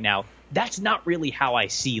escapes me right now. That's not really how I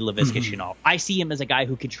see Laviska Shenault. I see him as a guy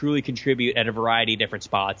who can truly contribute at a variety of different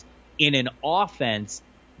spots in an offense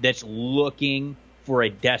that's looking for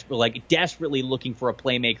desperately looking for a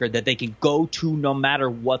playmaker that they can go to no matter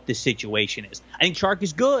what the situation is. I think Chark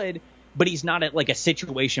is good, but he's not a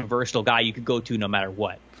situation versatile guy you could go to no matter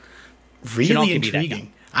what. Really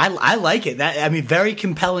intriguing. I like it. Very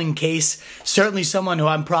compelling case. Certainly someone who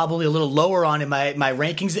I'm probably a little lower on in my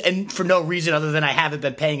rankings, and for no reason other than I haven't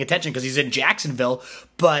been paying attention because he's in Jacksonville.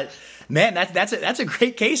 But Man, that's a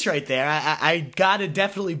great case right there. I gotta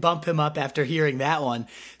definitely bump him up after hearing that one.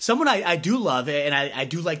 Someone I do love, and I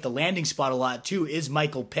do like the landing spot a lot too, is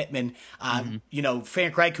Michael Pittman. You know,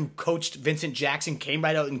 Frank Reich, who coached Vincent Jackson, came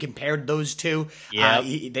right out and compared those two. Yep.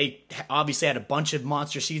 They obviously had a bunch of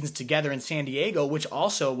monster seasons together in San Diego, which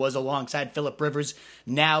also was alongside Phillip Rivers,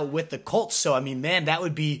 now with the Colts. So, I mean, man, that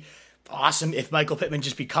would be awesome if Michael Pittman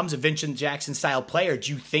just becomes a Vincent Jackson style player.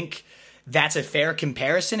 Do you think that's a fair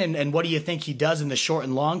comparison? And what do you think he does in the short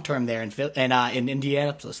and long term there in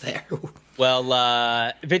Indianapolis there?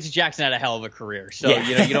 Well, Vincent Jackson had a hell of a career, so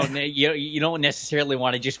Yeah. you don't necessarily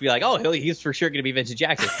want to just be like, oh, he's for sure going to be Vincent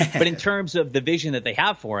Jackson. But in terms of the vision that they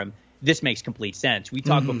have for him, this makes complete sense. We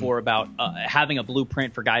talked before about having a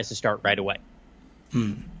blueprint for guys to start right away.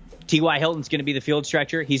 T.Y. Hilton's going to be the field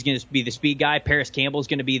stretcher. He's going to be the speed guy. Paris Campbell's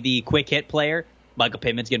going to be the quick hit player. Michael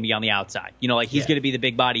Pittman's going to be on the outside. You know, like he's going to be the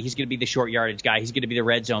big body. He's going to be the short yardage guy. He's going to be the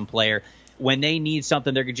red zone player. When they need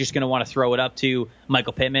something, they're just going to want to throw it up to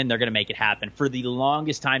Michael Pittman. They're going to make it happen. For the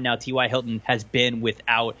longest time now, T.Y. Hilton has been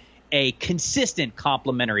without a consistent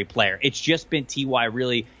complementary player. It's just been T.Y.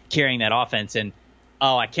 really carrying that offense. And,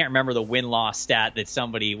 I can't remember the win-loss stat that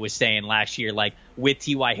somebody was saying last year. Like, with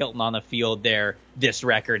T.Y. Hilton on the field, they're this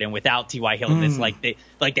record, and without T.Y. Hilton, it's like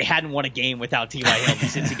they hadn't won a game without T.Y. Hilton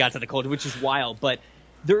since he got to the Colts, which is wild. But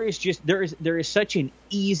there is such an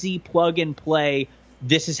easy plug-and-play,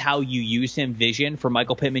 this is how you use him vision for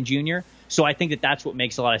Michael Pittman Jr. So I think that's what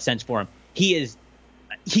makes a lot of sense for him. He's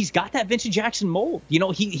got that Vincent Jackson mold. You know,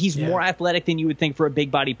 he's more athletic than you would think for a big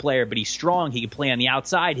body player, but he's strong. He can play on the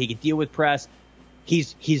outside. He can deal with press.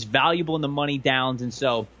 He's valuable in the money downs. And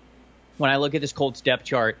so when I look at this Colts depth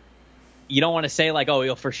chart, you don't want to say like, oh,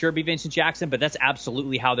 he'll for sure be Vincent Jackson, but that's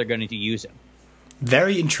absolutely how they're going to use him.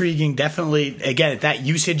 Very intriguing. Definitely, again, that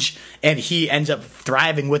usage, and he ends up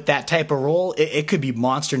thriving with that type of role. It could be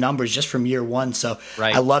monster numbers just from year one. So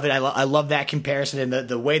right. I love it. I love that comparison and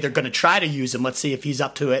the way they're going to try to use him. Let's see if he's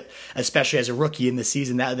up to it, especially as a rookie in the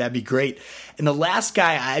season. That'd be great. And the last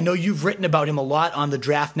guy, I know you've written about him a lot on the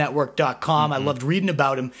draftnetwork.com. I loved reading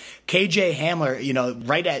about him. KJ Hamler, you know,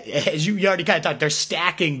 as you already kind of talked, they're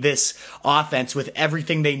stacking this offense with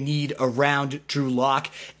everything they need around Drew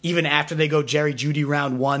Lock. Even after they go Jerry Jeudy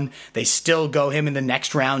round 1, they still go him in the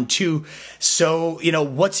next round 2. So, you know,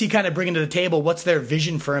 what's he kind of bringing to the table? What's their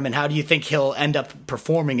vision for him, and how do you think he'll end up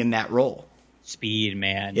performing in that role? Speed,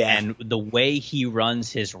 man. Yeah. And the way he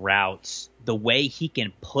runs his routes, the way he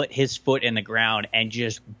can put his foot in the ground and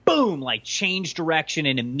just boom, like change direction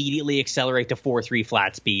and immediately accelerate to 4.3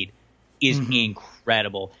 flat speed is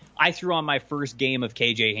incredible. I threw on my first game of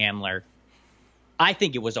KJ Hamler. I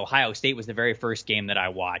think it was Ohio State was the very first game that I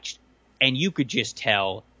watched. And you could just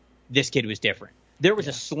tell this kid was different. There was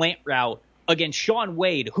a slant route against Sean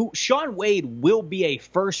Wade, who Sean Wade will be a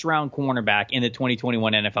first-round cornerback in the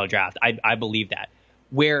 2021 NFL Draft. I believe that.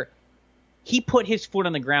 Where he put his foot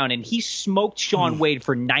on the ground and he smoked Sean Wade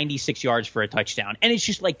for 96 yards for a touchdown. And it's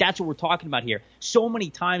just like that's what we're talking about here. So many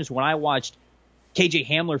times when I watched KJ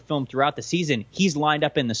Hamler film throughout the season, he's lined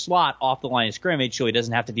up in the slot off the line of scrimmage so he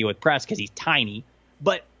doesn't have to deal with press because he's tiny.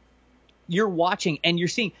 But you're watching and you're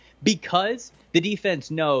seeing, because the defense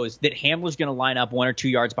knows that Hamler's going to line up 1 or 2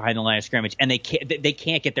 yards behind the line of scrimmage and they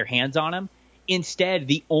can't get their hands on him. Instead,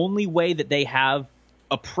 the only way that they have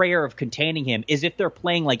a prayer of containing him is if they're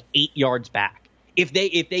playing like 8 yards back. If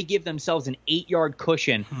they give themselves an 8-yard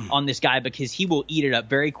cushion on this guy, because he will eat it up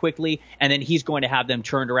very quickly, and then he's going to have them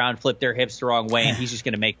turned around, flip their hips the wrong way, and he's just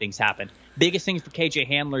going to make things happen. Biggest thing for KJ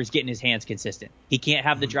Hamler is getting his hands consistent. He can't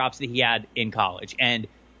have the drops that he had in college, and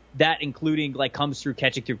that including like comes through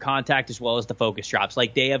catching through contact as well as the focus drops.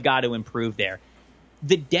 Like they have got to improve there.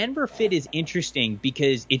 The Denver fit is interesting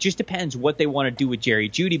because it just depends what they want to do with Jerry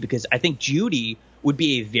Jeudy, because I think Jeudy would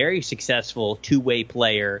be a very successful two-way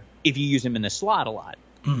player if you use him in the slot a lot.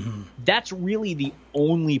 That's really the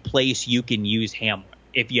only place you can use Hamler,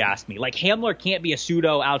 if you ask me. Like Hamler can't be a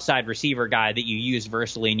pseudo outside receiver guy that you use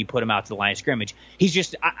versatily and you put him out to the line of scrimmage. He's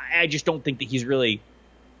just, I just don't think that he's really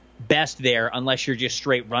best there unless you're just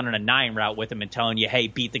straight running a 9 route with him and telling you, hey,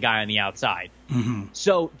 beat the guy on the outside.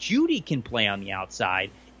 So Jeudy can play on the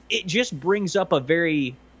outside. It just brings up a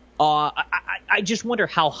very I just wonder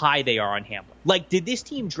how high they are on Hamler. Like, did this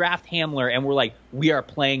team draft Hamler and we're like, we are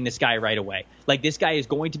playing this guy right away? Like, this guy is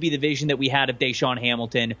going to be the vision that we had of Deshaun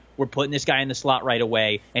Hamilton. We're putting this guy in the slot right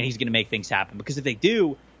away, and he's going to make things happen. Because if they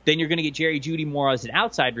do, then you're going to get Jerry Jeudy more as an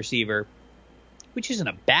outside receiver, which isn't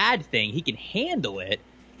a bad thing. He can handle it.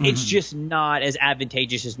 It's just not as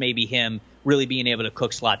advantageous as maybe him really being able to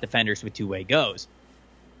cook slot defenders with two-way goes.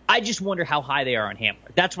 I just wonder how high they are on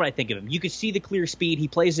Hamler. That's what I think of him. You could see the clear speed. He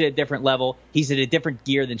plays at a different level. He's at a different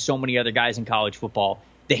gear than so many other guys in college football.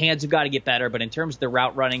 The hands have got to get better, but in terms of the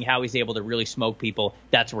route running, how he's able to really smoke people,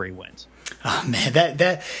 that's where he wins. Oh man,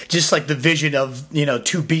 that just like the vision of,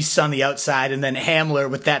 two beasts on the outside and then Hamler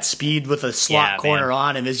with that speed with a slot corner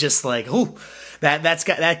on him is just like, ooh. That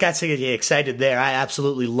got to get you excited there. I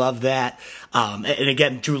absolutely love that. And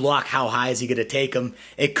again, Drew Lock, how high is he going to take him?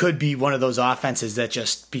 It could be one of those offenses that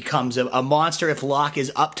just becomes a monster if Lock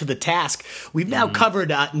is up to the task. We've now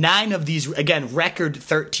covered 9 of these, again, record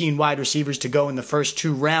 13 wide receivers to go in the first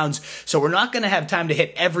 2 rounds. So we're not going to have time to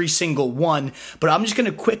hit every single one, but I'm just going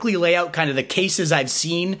to quickly lay out kind of the cases I've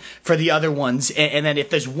seen for the other ones. And then if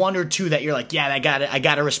there's 1 or 2 that you're like, yeah, I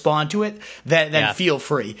got to respond to it, then feel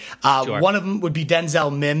free. Sure. One of them would be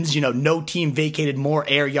Denzel Mims. No team vacated more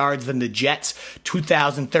air yards than the Jets.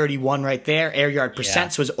 2,031 right there. Air yard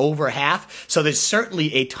percents was over half. So there's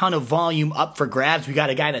certainly a ton of volume up for grabs. We got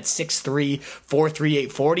a guy that's 6'3", 4'3",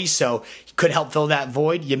 840, so he could help fill that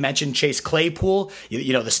void. You mentioned Chase Claypool. The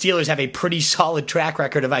Steelers have a pretty solid track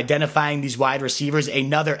record of identifying these wide receivers.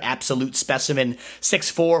 Another absolute specimen,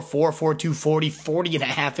 6'4", 4'4", 240,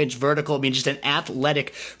 40.5-inch vertical. I mean, just an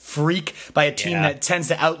athletic freak by a team that tends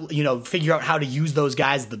to figure out how to use those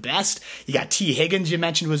guys the best. You got T. Higgins, you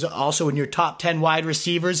mentioned, was also in your top 10 wide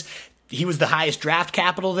receivers. He was the highest draft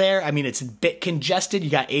capital there. I mean, it's a bit congested. You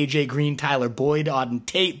got A.J. Green, Tyler Boyd, Auden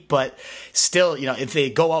Tate, but still, if they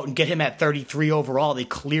go out and get him at 33 overall, they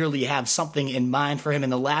clearly have something in mind for him.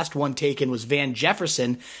 And the last one taken was Van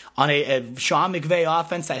Jefferson on a Sean McVay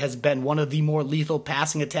offense that has been one of the more lethal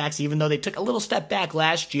passing attacks, even though they took a little step back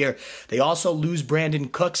last year. They also lose Brandon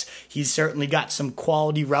Cooks. He's certainly got some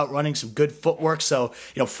quality route running, some good footwork. So,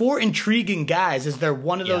 4 intriguing guys. Is there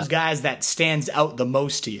one of those guys that stands out the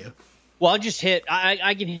most to you? Well, I'll just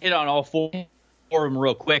I can hit on all 4 of them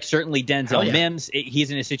real quick. Certainly Denzel Mims,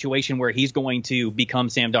 he's in a situation where he's going to become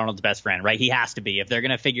Sam Darnold's best friend, right? He has to be. If they're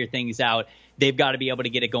going to figure things out, they've got to be able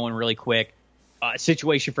to get it going really quick.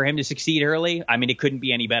 Situation for him to succeed early, I mean, it couldn't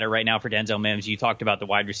be any better right now for Denzel Mims. You talked about the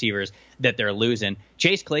wide receivers that they're losing.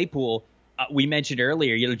 Chase Claypool, we mentioned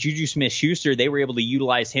earlier, Juju Smith-Schuster, they were able to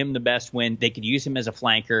utilize him the best when they could use him as a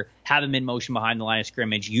flanker, have him in motion behind the line of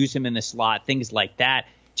scrimmage, use him in the slot, things like that.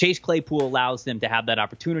 Chase Claypool allows them to have that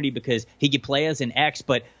opportunity because he could play as an X,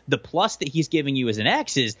 but the plus that he's giving you as an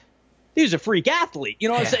X is he's a freak athlete.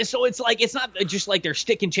 So it's like, it's not just like they're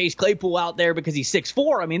sticking Chase Claypool out there because he's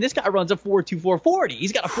 6'4". I mean, this guy runs a 4.2, 440.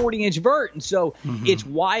 He's got a 40-inch vert. And so it's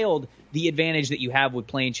wild the advantage that you have with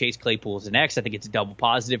playing Chase Claypool as an X. I think it's a double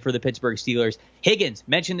positive for the Pittsburgh Steelers. Higgins,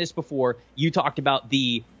 mentioned this before. You talked about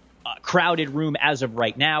the crowded room as of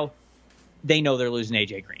right now. They know they're losing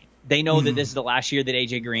A.J. Green. They know that this is the last year that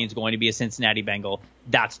A.J. Green is going to be a Cincinnati Bengal.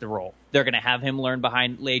 That's the role. They're going to have him learn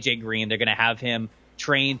behind A.J. Green. They're going to have him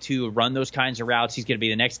train to run those kinds of routes. He's going to be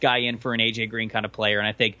the next guy in for an A.J. Green kind of player. And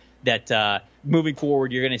I think that moving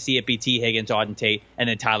forward, you're going to see it be T. Higgins, Auden Tate, and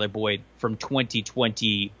then Tyler Boyd from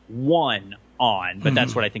 2021 on. But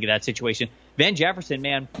that's what I think of that situation. Van Jefferson,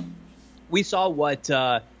 man, we saw what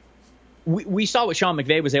we saw what Sean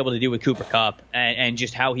McVay was able to do with Cooper Kupp and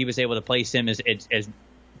just how he was able to place him as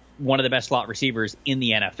one of the best slot receivers in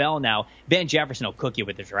the NFL now. Van Jefferson will cook you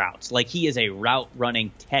with his routes. Like, he is a route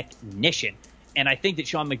running technician. And I think that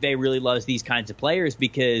Sean McVay really loves these kinds of players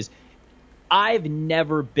because I've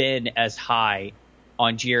never been as high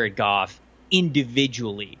on Jared Goff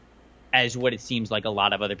individually as what it seems like a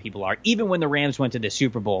lot of other people are. Even when the Rams went to the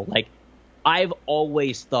Super Bowl, like, I've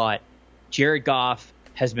always thought Jared Goff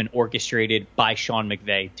has been orchestrated by Sean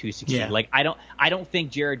McVay to succeed. Yeah. Like, I don't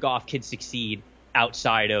think Jared Goff can succeed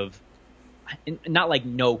outside of, not like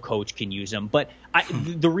no coach can use him, but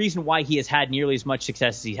the reason why he has had nearly as much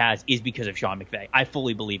success as he has is because of Sean McVay. I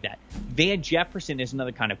fully believe that. Van Jefferson is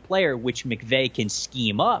another kind of player which McVay can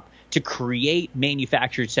scheme up to create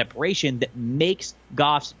manufactured separation that makes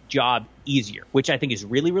Goff's job easier, which I think is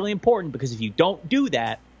really, really important, because if you don't do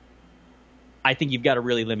that, I think you've got a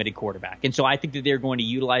really limited quarterback. And so I think that they're going to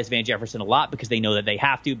utilize Van Jefferson a lot because they know that they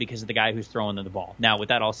have to, because of the guy who's throwing them the ball. Now, with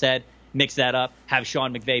that all said, mix that up, have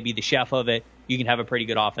Sean McVay be the chef of it. You can have a pretty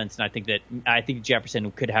good offense, and I think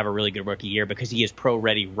Jefferson could have a really good rookie year because he is pro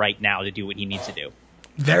ready right now to do what he needs to do.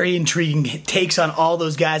 Very intriguing takes on all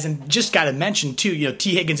those guys, and just got to mention too,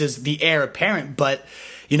 T. Higgins is the heir apparent, but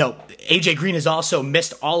A.J. Green has also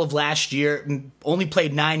missed all of last year, only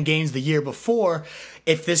played 9 games the year before.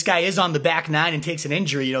 if this guy is on the back nine and takes an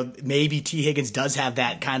injury, maybe T. Higgins does have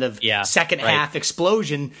that kind of second half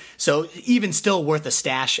explosion. So even still worth a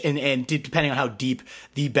stash, and depending on how deep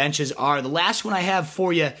the benches are. The last one I have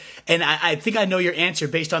for you, and I think I know your answer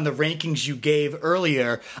based on the rankings you gave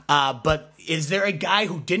earlier, but is there a guy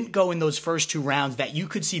who didn't go in those first 2 rounds that you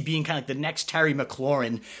could see being kind of like the next Terry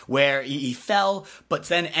McLaurin, where he fell, but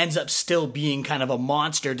then ends up still being kind of a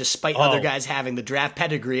monster despite other guys having the draft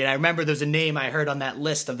pedigree? And I remember there's a name I heard on that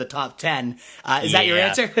list of the top 10. Is that your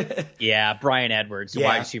answer? Yeah, Brian Edwards, the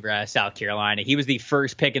wide receiver out of South Carolina. He was the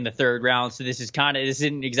first pick in the 3rd round, so this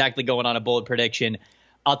isn't exactly going on a bold prediction.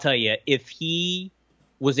 I'll tell you, if he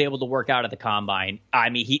was able to work out at the combine, I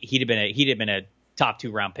mean, he'd have been a top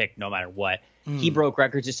 2 round pick no matter what. He broke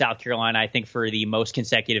records at South Carolina, I think, for the most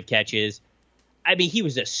consecutive catches. I mean, he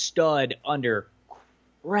was a stud under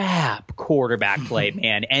crap quarterback play,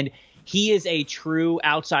 man. And he is a true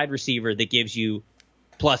outside receiver that gives you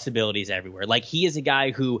plus abilities everywhere. Like, he is a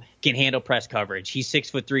guy who can handle press coverage. He's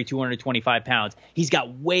 6'3", 225 pounds. He's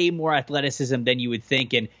got way more athleticism than you would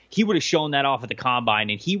think, and he would have shown that off at the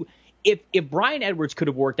combine. And if Brian Edwards could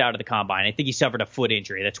have worked out at the combine, I think he suffered a foot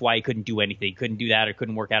injury. That's why he couldn't do anything. He couldn't do that or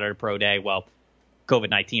couldn't work out at a pro day. Well,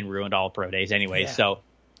 COVID-19 ruined all pro days anyway. Yeah. So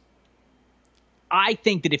I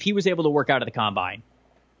think that if he was able to work out at the combine,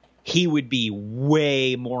 he would be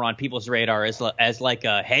way more on people's radar as like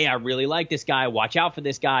a, hey, I really like this guy. Watch out for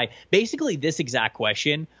this guy. Basically, this exact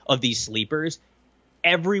question of these sleepers,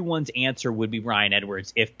 everyone's answer would be Brian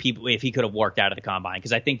Edwards if he could have worked out at the combine,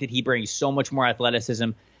 because I think that he brings so much more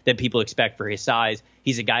athleticism than people expect for his size.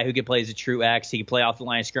 He's a guy who can play as a true X. He can play off the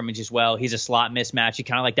line of scrimmage as well. He's a slot mismatch. He's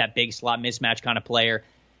kind of like that big slot mismatch kind of player.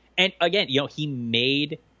 And again, he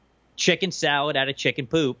made chicken salad out of chicken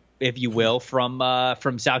poop, if you will, from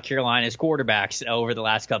South Carolina's quarterbacks over the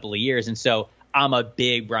last couple of years. And so I'm a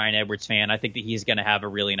big Brian Edwards fan. I think that he's going to have a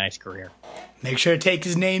really nice career. Make sure to take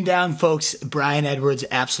his name down, folks. Brian Edwards,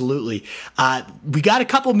 absolutely. We got a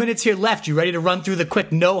couple minutes here left. You ready to run through the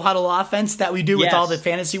quick no-huddle offense that we do with all the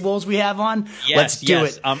fantasy wolves we have on? Yes, let's do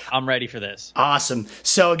it. I'm ready for this. Awesome.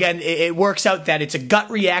 So, again, it works out that it's a gut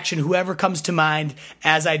reaction. Whoever comes to mind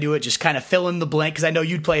as I do it, just kind of fill in the blank, because I know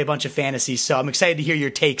you'd play a bunch of fantasy, so I'm excited to hear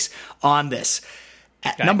your takes on this.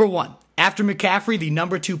 Okay. Number 1. After McCaffrey, the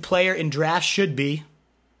number 2 player in draft should be.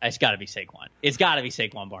 It's got to be Saquon. It's got to be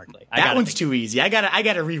Saquon Barkley. That one's too easy. I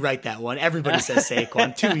gotta rewrite that one. Everybody says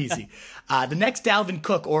Saquon. Too easy. The next Dalvin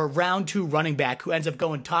Cook or round 2 running back who ends up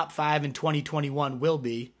going top 5 in 2021 will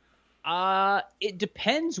be. It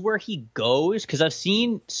depends where he goes, because I've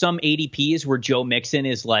seen some ADPs where Joe Mixon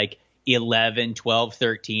is like 11, 12,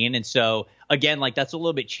 13, and so again, like, that's a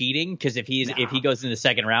little bit cheating, because if he goes in the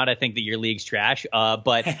 2nd round, I think that your league's trash.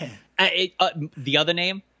 But the other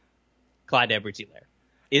name, Clyde Edwards-Helaire,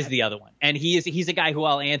 is the other one, and he's a guy who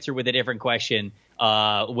I'll answer with a different question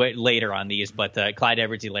later on these. But Clyde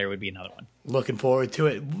Edwards-Helaire would be another one. Looking forward to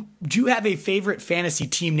it. Do you have a favorite fantasy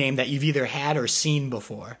team name that you've either had or seen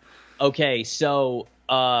before? Okay, so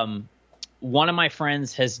one of my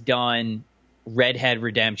friends has done Redhead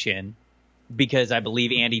Redemption, because I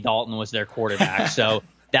believe Andy Dalton was their quarterback. So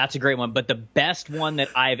that's a great one. But the best one that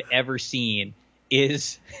I've ever seen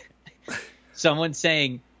is someone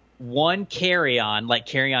saying one carry-on, like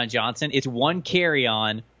Carry-On Johnson. It's one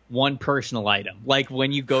carry-on, one personal item. Like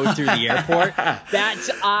when you go through the airport.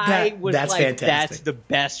 That's fantastic. That's the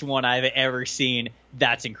best one I've ever seen.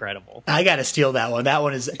 That's incredible. I got to steal that one. That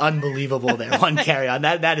one is unbelievable there. One carry-on.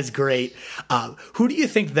 That is great. Who do you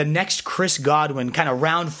think the next Chris Godwin, kind of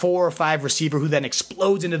round 4 or 5 receiver who then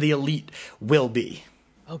explodes into the elite, will be?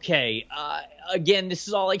 Okay. Again, this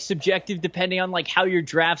is all like subjective depending on like how your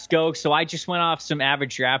drafts go. So I just went off some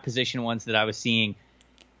average draft position ones that I was seeing.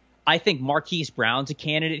 I think Marquise Brown's a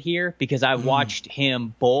candidate here, because I watched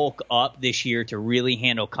him bulk up this year to really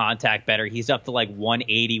handle contact better. He's up to like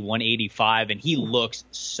 180, 185, and he looks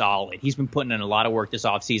solid. He's been putting in a lot of work this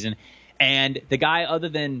offseason. And the guy other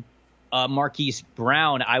than Marquise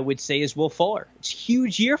Brown, I would say, is Will Fuller. It's a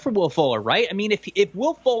huge year for Will Fuller, right? I mean, if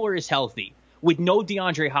Will Fuller is healthy with no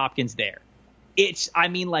DeAndre Hopkins there,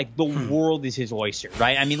 the world is his oyster,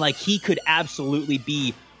 right? I mean, like, he could absolutely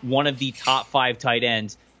be one of the top 5 tight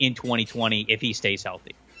ends in 2020 if he stays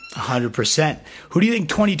healthy. 100%. Who do you think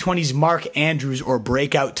 2020's Mark Andrews or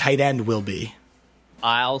breakout tight end will be?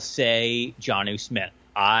 I'll say Jonnu Smith.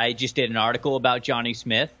 I just did an article about Jonnu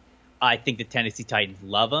Smith. I think the Tennessee Titans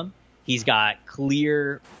love him. He's got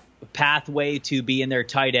clear pathway to be in their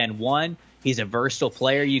tight end 1. He's a versatile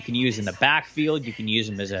player. You can use in the backfield. You can use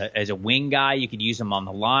him as a wing guy. You can use him on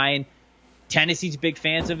the line. Tennessee's big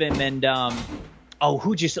fans of him, and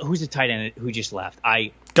who's the tight end who just left?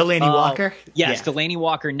 Delaney Walker? Yes, yeah. Delaney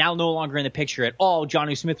Walker, now no longer in the picture at all.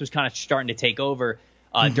 Jonnu Smith was kind of starting to take over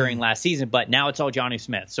during last season, but now it's all Jonnu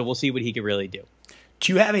Smith, so we'll see what he could really do.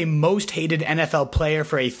 Do you have a most hated NFL player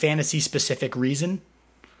for a fantasy-specific reason?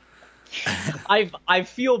 I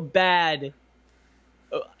feel bad.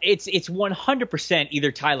 It's 100%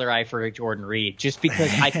 either Tyler Eifert or Jordan Reed, just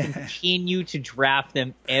because I continue to draft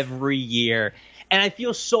them every year. And I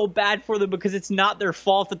feel so bad for them because it's not their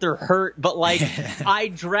fault that they're hurt. But, like, I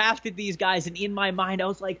drafted these guys, and in my mind, I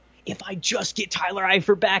was like, if I just get Tyler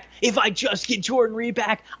Eifert back, if I just get Jordan Reed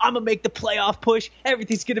back, I'm going to make the playoff push.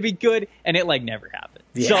 Everything's going to be good. And it, like, never happened.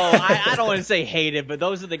 Yeah. So I don't want to say hated, but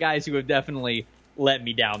those are the guys who have definitely let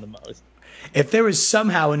me down the most. If there was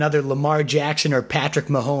somehow another Lamar Jackson or Patrick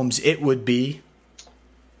Mahomes, it would be?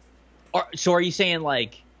 So are you saying,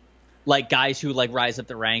 like guys who like rise up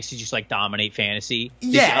the ranks to just like dominate fantasy?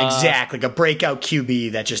 Yeah, exactly. Like a breakout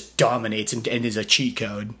QB that just dominates and is a cheat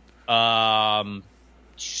code.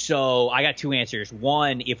 So I got two answers.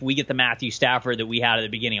 One, if we get the Matthew Stafford that we had at the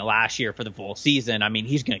beginning of last year for the full season, I mean,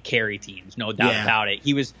 he's going to carry teams, no doubt about it.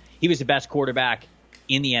 He was the best quarterback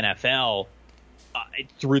in the NFL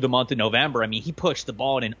through the month of November. I mean, he pushed the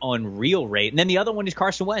ball at an unreal rate. And then the other one is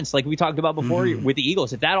Carson Wentz, like we talked about before with the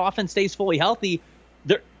Eagles. If that offense stays fully healthy,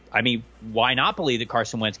 I mean, why not believe that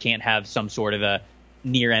Carson Wentz can't have some sort of a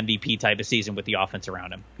near MVP type of season with the offense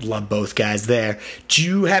around him? Love both guys there. Do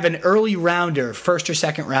you have an early rounder, first or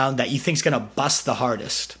second round, that you think is going to bust the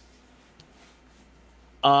hardest?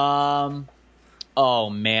 Oh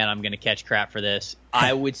man, I'm going to catch crap for this.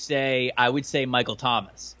 I would say Michael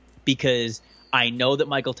Thomas, because I know that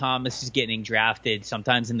Michael Thomas is getting drafted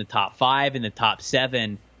sometimes in the top 5, in the top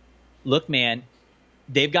 7. Look, man,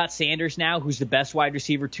 they've got Sanders now, who's the best wide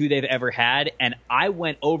receiver 2 they've ever had. And I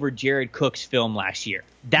went over Jared Cook's film last year.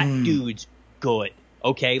 That dude's good.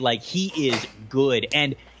 Okay. Like, he is good.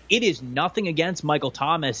 And it is nothing against Michael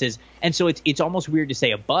Thomas. And so it's almost weird to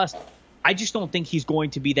say a bust. I just don't think he's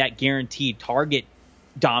going to be that guaranteed target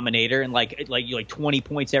dominator and like 20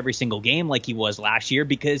 points every single game like he was last year,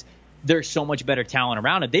 because there's so much better talent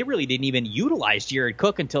around him. They really didn't even utilize Jared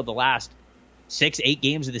Cook until the last 6-8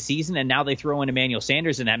 games of the season, and now they throw in Emmanuel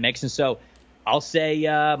Sanders in that mix. And so I'll say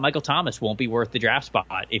Michael Thomas won't be worth the draft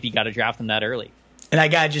spot if you got to draft him that early. And I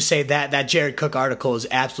got to just say that Jared Cook article is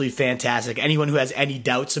absolutely fantastic. Anyone who has any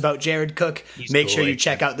doubts about Jared Cook, make sure you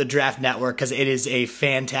check out the Draft Network, because it is a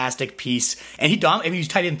fantastic piece. And he was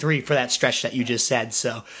tight end 3 for that stretch that you just said.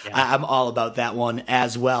 So I'm all about that one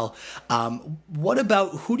as well. What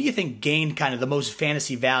about, who do you think gained kind of the most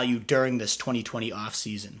fantasy value during this 2020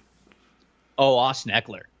 offseason? Oh, Austin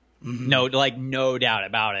Eckler. No doubt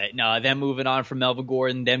about it. No, them moving on from Melvin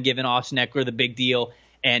Gordon, them giving Austin Eckler the big deal.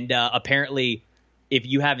 And apparently, if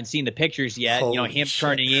you haven't seen the pictures yet, him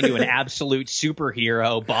turning into an absolute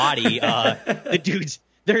superhero body, the dude's,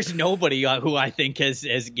 there's nobody who I think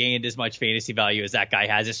has gained as much fantasy value as that guy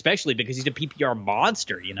has, especially because he's a PPR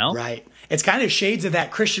monster, Right. It's kind of shades of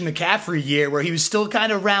that Christian McCaffrey year where he was still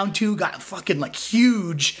kind of round 2, got fucking like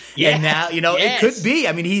huge. Yeah. And now, it could be.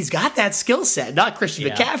 I mean, he's got that skill set. Not Christian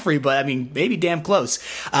McCaffrey, but I mean, maybe damn close.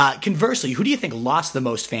 Conversely, who do you think lost the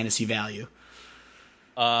most fantasy value?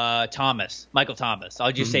 Michael Thomas.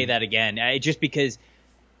 I'll just say that again, just because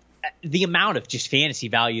the amount of just fantasy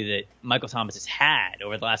value that Michael Thomas has had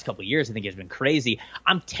over the last couple of years, I think, has been crazy.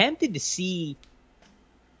 I'm tempted to see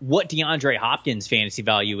what DeAndre Hopkins' fantasy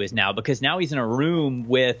value is now, because now he's in a room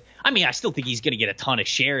with, I still think he's going to get a ton of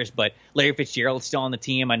shares, but Larry Fitzgerald's still on the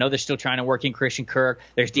team. I know they're still trying to work in Christian Kirk.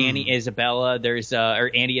 There's Andy Isabella.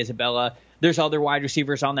 There's other wide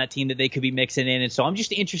receivers on that team that they could be mixing in. And so I'm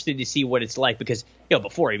just interested to see what it's like, because,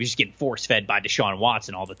 before he was just getting force fed by Deshaun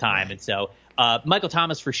Watson all the time. Right. And so Michael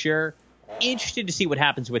Thomas for sure. Interested to see what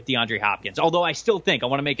happens with DeAndre Hopkins. Although I still think I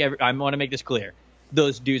want to make this clear.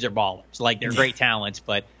 Those dudes are ballers. Like, they're great talents,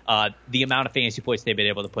 but the amount of fantasy points they've been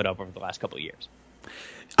able to put up over the last couple of years.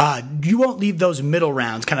 You won't leave those middle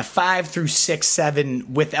rounds, kind of 5 through 6,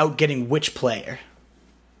 7, without getting which player?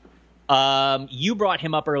 You brought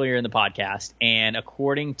him up earlier in the podcast, and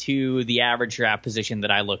according to the average draft position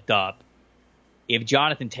that I looked up, if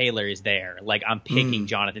Jonathan Taylor is there, like, I'm picking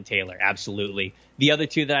Jonathan Taylor, absolutely. The other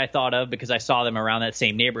two that I thought of, because I saw them around that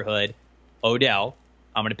same neighborhood, Odell.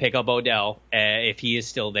 I'm going to pick up Odell if he is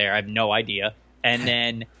still there. I have no idea. And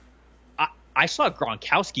then I saw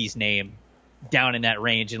Gronkowski's name down in that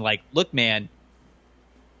range, and like, look, man,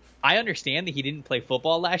 I understand that he didn't play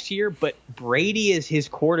football last year, but Brady is his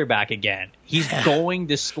quarterback again. He's going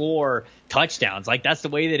to score touchdowns. Like, that's the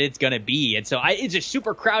way that it's going to be. And so it's a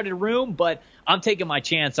super crowded room, but I'm taking my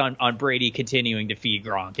chance on Brady continuing to feed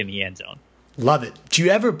Gronk in the end zone. Love it. Do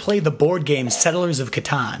you ever play the board game Settlers of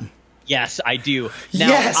Catan? Yes, I do. Now,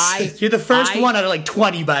 yes, you're the first one out of like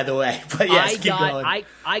 20, by the way. But yes, keep going.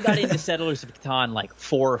 I got into Settlers of Catan like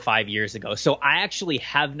 4 or 5 years ago, so I actually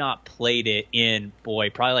have not played it in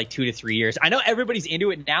probably like 2 to 3 years. I know everybody's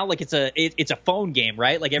into it now, like it's a phone game,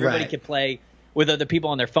 right? Like everybody can play with other people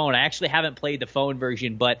on their phone. I actually haven't played the phone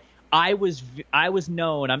version, but I was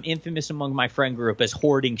known. I'm infamous among my friend group as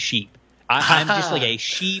hoarding sheep. I'm just like a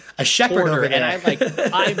shepherd hoarder, over there. And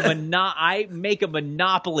I make a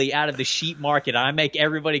monopoly out of the sheep market. I make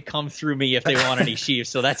everybody come through me if they want any sheep.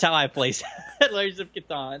 So that's how I play Settlers of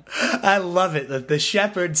Catan. I love it. The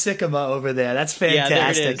shepherd Sycamore over there. That's fantastic.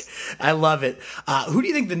 Yeah, there it is. I love it. Who do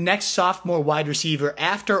you think the next sophomore wide receiver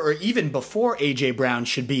after or even before A.J. Brown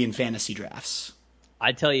should be in fantasy drafts?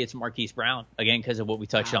 I'd tell you it's Marquise Brown, again, because of what we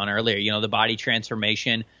touched on earlier. You know, the body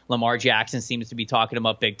transformation. Lamar Jackson seems to be talking him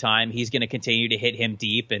up big time. He's going to continue to hit him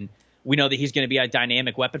deep, and we know that he's going to be a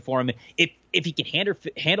dynamic weapon for him. If he can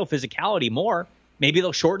handle physicality more, maybe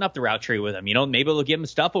they'll shorten up the route tree with him. You know, maybe they'll give him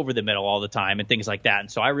stuff over the middle all the time and things like that. And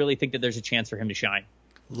so I really think that there's a chance for him to shine.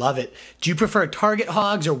 Love it. Do you prefer target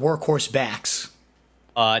hogs or workhorse backs?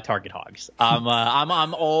 Target hogs.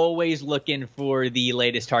 I'm always looking for the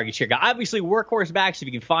latest target share guy. Obviously, workhorse backs, if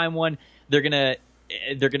you can find one, they're gonna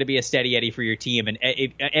be a steady Eddie for your team. And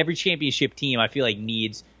every championship team, I feel like,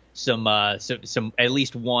 needs some at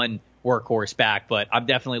least one workhorse back. But I'm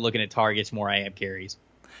definitely looking at targets more. I am carries.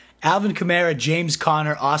 Alvin Kamara, James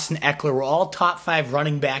Conner, Austin Eckler were all top 5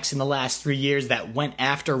 running backs in the last 3 years that went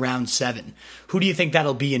after round 7. Who do you think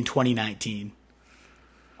that'll be in 2019?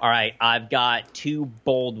 All right, I've got 2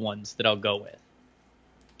 bold ones that I'll go with.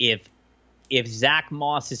 If Zach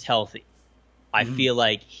Moss is healthy, I feel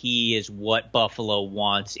like he is what Buffalo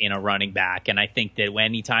wants in a running back. And I think that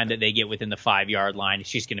anytime that they get within the 5-yard line, it's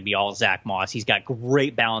just going to be all Zach Moss. He's got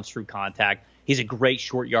great balance through contact. He's a great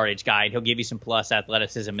short yardage guy. He'll give you some plus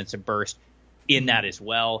athleticism and some burst in that as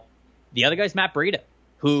well. The other guy's Matt Breida,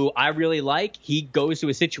 who I really like. He goes to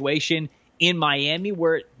a situation in Miami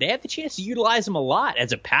where they have the chance to utilize him a lot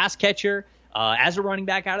as a pass catcher, as a running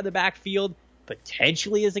back out of the backfield,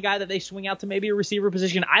 potentially as a guy that they swing out to maybe a receiver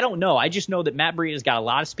position. I don't know. I just know that Matt Breida's got a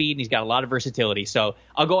lot of speed and he's got a lot of versatility. So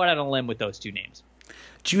I'll go out on a limb with those 2 names.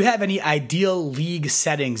 Do you have any ideal league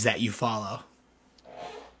settings that you follow?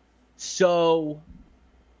 So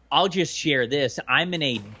I'll just share this. I'm in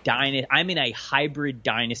a hybrid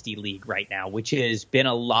dynasty league right now, which has been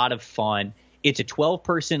a lot of fun. It's a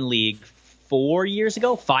 12-person league. 5 years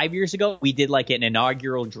ago, we did like an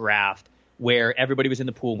inaugural draft where everybody was in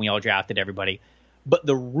the pool and we all drafted everybody. But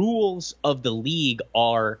the rules of the league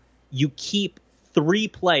are you keep 3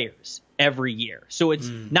 players every year. So it's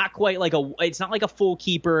not quite like it's not like a full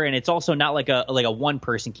keeper, and it's also not like a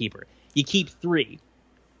 1-person keeper. You keep 3.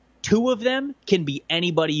 2 of them can be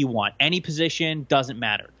anybody you want. Any position, doesn't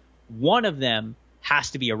matter. 1 of them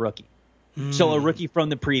has to be a rookie. So a rookie from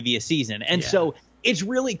the previous season. And so it's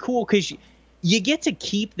really cool because you get to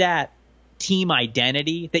keep that team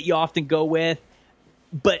identity that you often go with,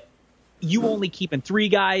 but you only keeping 3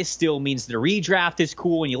 guys still means the redraft is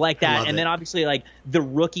cool and you like that. And then obviously like the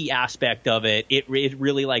rookie aspect of it, it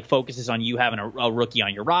really like focuses on you having a rookie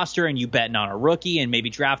on your roster and you betting on a rookie and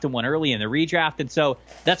maybe drafting one early in the redraft. And so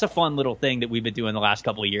that's a fun little thing that we've been doing the last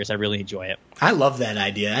couple of years. I really enjoy it. I love that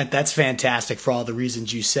idea. That's fantastic for all the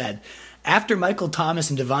reasons you said. After Michael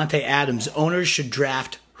Thomas and Devontae Adams, owners should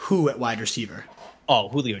draft who at wide receiver? Oh,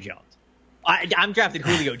 Julio Jones. I'm drafting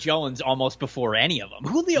Julio Jones almost before any of them.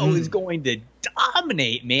 Julio is going to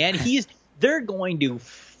dominate, man. They're going to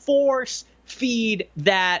force feed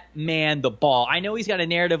that man the ball. I know he's got a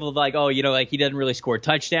narrative of like, he doesn't really score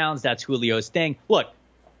touchdowns. That's Julio's thing. Look,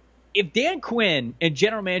 if Dan Quinn and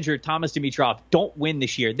general manager Thomas Dimitroff don't win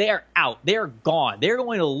this year, they are out. They're gone. They're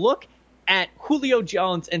going to look at Julio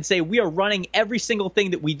Jones and say, we are running every single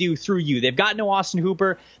thing that we do through you. They've got no Austin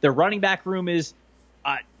Hooper. Their running back room is,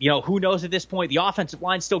 who knows at this point? The offensive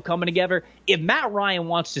line's still coming together. If Matt Ryan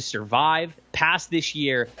wants to survive past this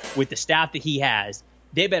year with the staff that he has,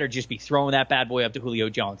 they better just be throwing that bad boy up to Julio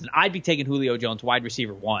Jones. And I'd be taking Julio Jones wide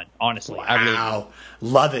receiver 1, honestly. Wow.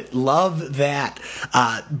 Love it. Love that.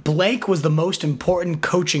 Blank was the most important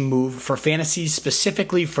coaching move for fantasy,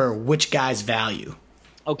 specifically for which guy's value?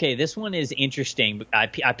 Okay, this one is interesting. I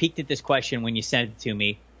peeked at this question when you sent it to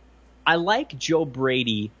me. I like Joe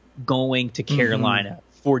Brady going to Carolina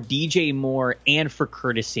for DJ Moore and for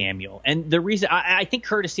Curtis Samuel. And the reason I think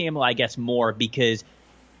Curtis Samuel, I guess, more because,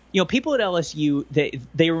 people at LSU,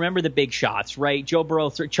 they remember the big shots, right? Joe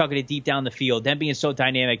Burrow chucking it deep down the field, them being so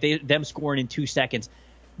dynamic, them scoring in 2 seconds.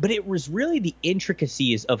 but it was really the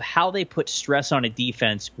intricacies of how they put stress on a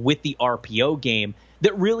defense with the RPO game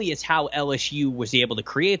that really is how LSU was able to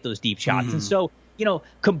create those deep shots. And so,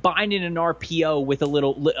 combining an RPO with a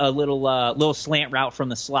little slant route from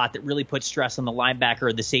the slot that really put stress on the linebacker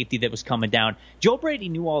or the safety that was coming down. Joe Brady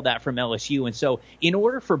knew all that from LSU. And so in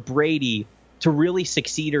order for Brady to really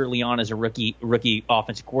succeed early on as a rookie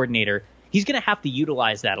offensive coordinator, he's going to have to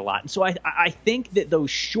utilize that a lot. And so I think that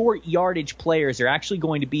those short yardage players are actually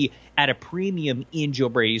going to be at a premium in Joe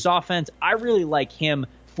Brady's offense. I really like him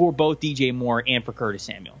for both DJ Moore and for Curtis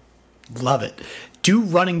Samuel. Love it. Do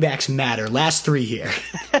running backs matter? Last three here.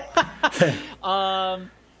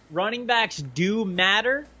 Running backs do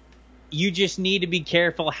matter. You just need to be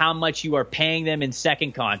careful how much you are paying them in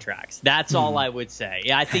second contracts. That's all I would say.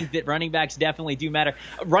 Yeah, I think that running backs definitely do matter.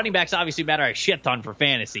 Running backs obviously matter a shit ton for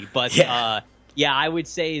fantasy, but I would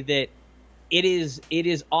say that it is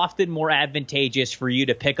often more advantageous for you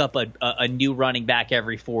to pick up a new running back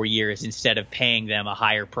every 4 years instead of paying them a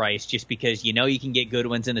higher price, just because you can get good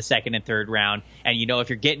ones in the second and third round. And if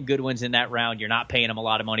you're getting good ones in that round, you're not paying them a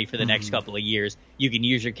lot of money for the next couple of years. You can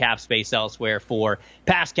use your cap space elsewhere for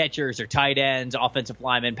pass catchers or tight ends, offensive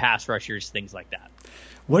linemen, pass rushers, things like that.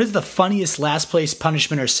 What is the funniest last place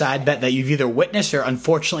punishment or side bet that you've either witnessed or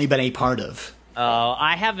unfortunately been a part of?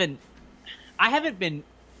 I haven't been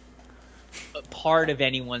a part of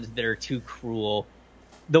any ones that are too cruel.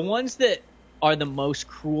 The ones that are the most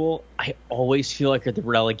cruel, I always feel like, are the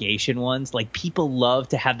relegation ones. Like, people love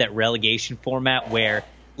to have that relegation format where,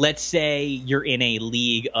 let's say you're in a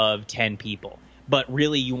league of 10 people, but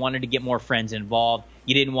really you wanted to get more friends involved.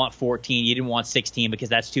 You didn't want 14, you didn't want 16 because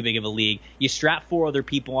that's too big of a league. You strap 4 other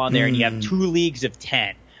people on there and you have 2 leagues of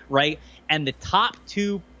 10, right? And the top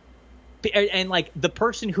 2, and like the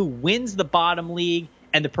person who wins the bottom league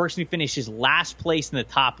and the person who finishes last place in the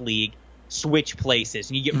top league switch places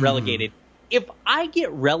and you get relegated. If I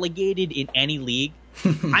get relegated in any league,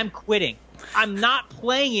 I'm quitting. I'm not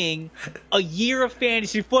playing a year of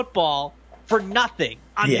fantasy football for nothing.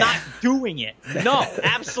 I'm not doing it. No,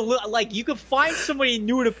 absolutely. Like, you could find somebody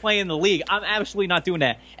new to play in the league. I'm absolutely not doing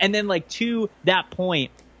that. And then, like, to that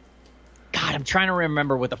point, God, I'm trying to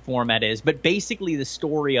remember what the format is, but basically the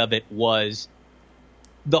story of it was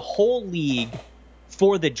the whole league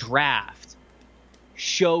for the draft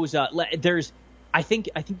shows up. I think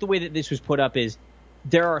the way that this was put up is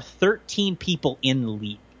there are 13 people in the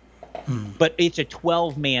league, but it's a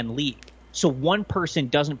 12-man league. So one person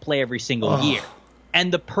doesn't play every single year.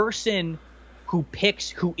 And the person who picks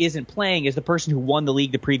who isn't playing is the person who won the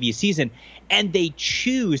league the previous season. And they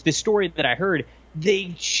choose, the story that I heard,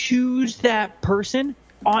 they choose that person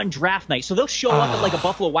on draft night. So they'll show up at like a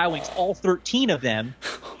Buffalo Wild Wings, all 13 of them,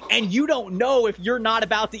 and you don't know if you're not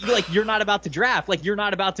about to draft, like you're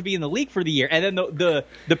not about to be in the league for the year. And then the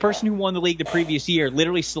person who won the league the previous year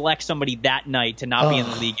literally selects somebody that night to not be in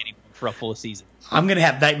the league anymore for a full season. I'm going to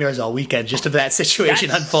have nightmares all weekend just of that situation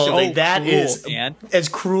unfolding. So that cruel, is man. As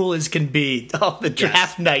cruel as can be. Oh, the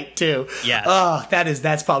draft night, too. Yes. Oh,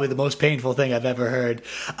 that's probably the most painful thing I've ever heard.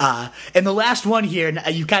 And the last one here,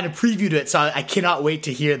 you kind of previewed it, so I cannot wait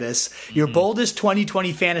to hear this. Your boldest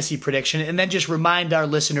 2020 fantasy prediction, and then just remind our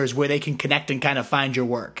listeners where they can connect and kind of find your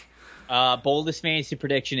work. Boldest fantasy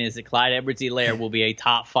prediction is that Clyde Edwards-Helaire will be a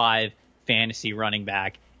top 5 fantasy running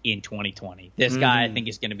back in 2020. This guy, I think,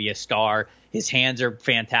 is going to be a star. His hands are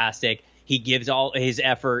fantastic. He gives all his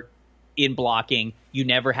effort in blocking. You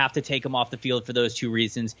never have to take him off the field for those 2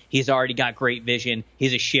 reasons. He's already got great vision.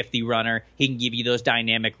 He's a shifty runner. He can give you those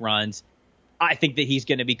dynamic runs. I think that he's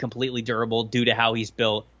going to be completely durable due to how he's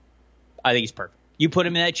built. I think he's perfect. You put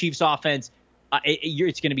him in that Chiefs offense,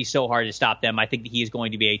 it's going to be so hard to stop them. I think that he is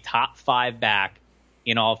going to be a top 5 back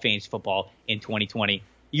in all of fantasy football in 2020.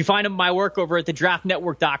 You find my work over at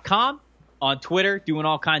thedraftnetwork.com, on Twitter, doing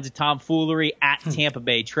all kinds of tomfoolery at Tampa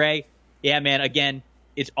Bay Trey. Yeah, man, again,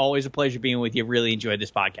 it's always a pleasure being with you. Really enjoyed this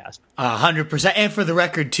podcast. 100%. And for the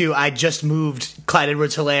record, too, I just moved Clyde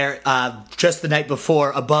Edwards-Helaire just the night before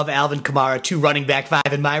above Alvin Kamara to running back 5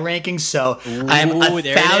 in my rankings. So I'm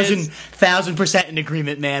 1,000% in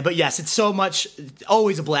agreement, man. But yes, it's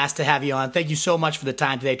always a blast to have you on. Thank you so much for the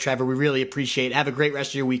time today, Trevor. We really appreciate it. Have a great rest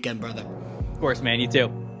of your weekend, brother. Of course, man. You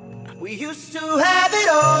too. We used to have it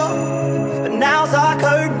all, but now's our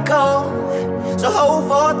curtain call. So hold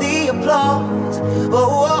for the applause,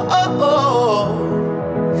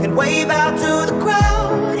 and wave out to the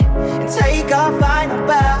crowd, and take our final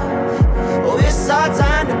bow. Oh, it's our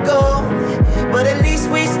time to go, but at least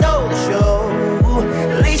we stole the show.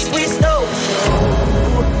 At least we stole the show.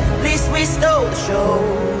 At least we stole the show.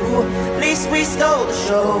 At least we stole the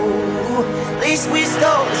show. At least we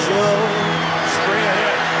stole the show. Straight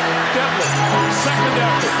ahead.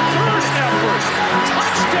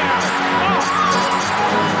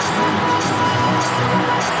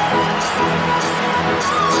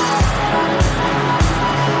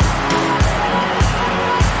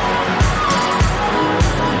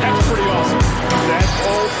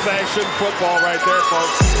 old-fashioned football right there,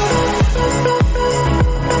 folks.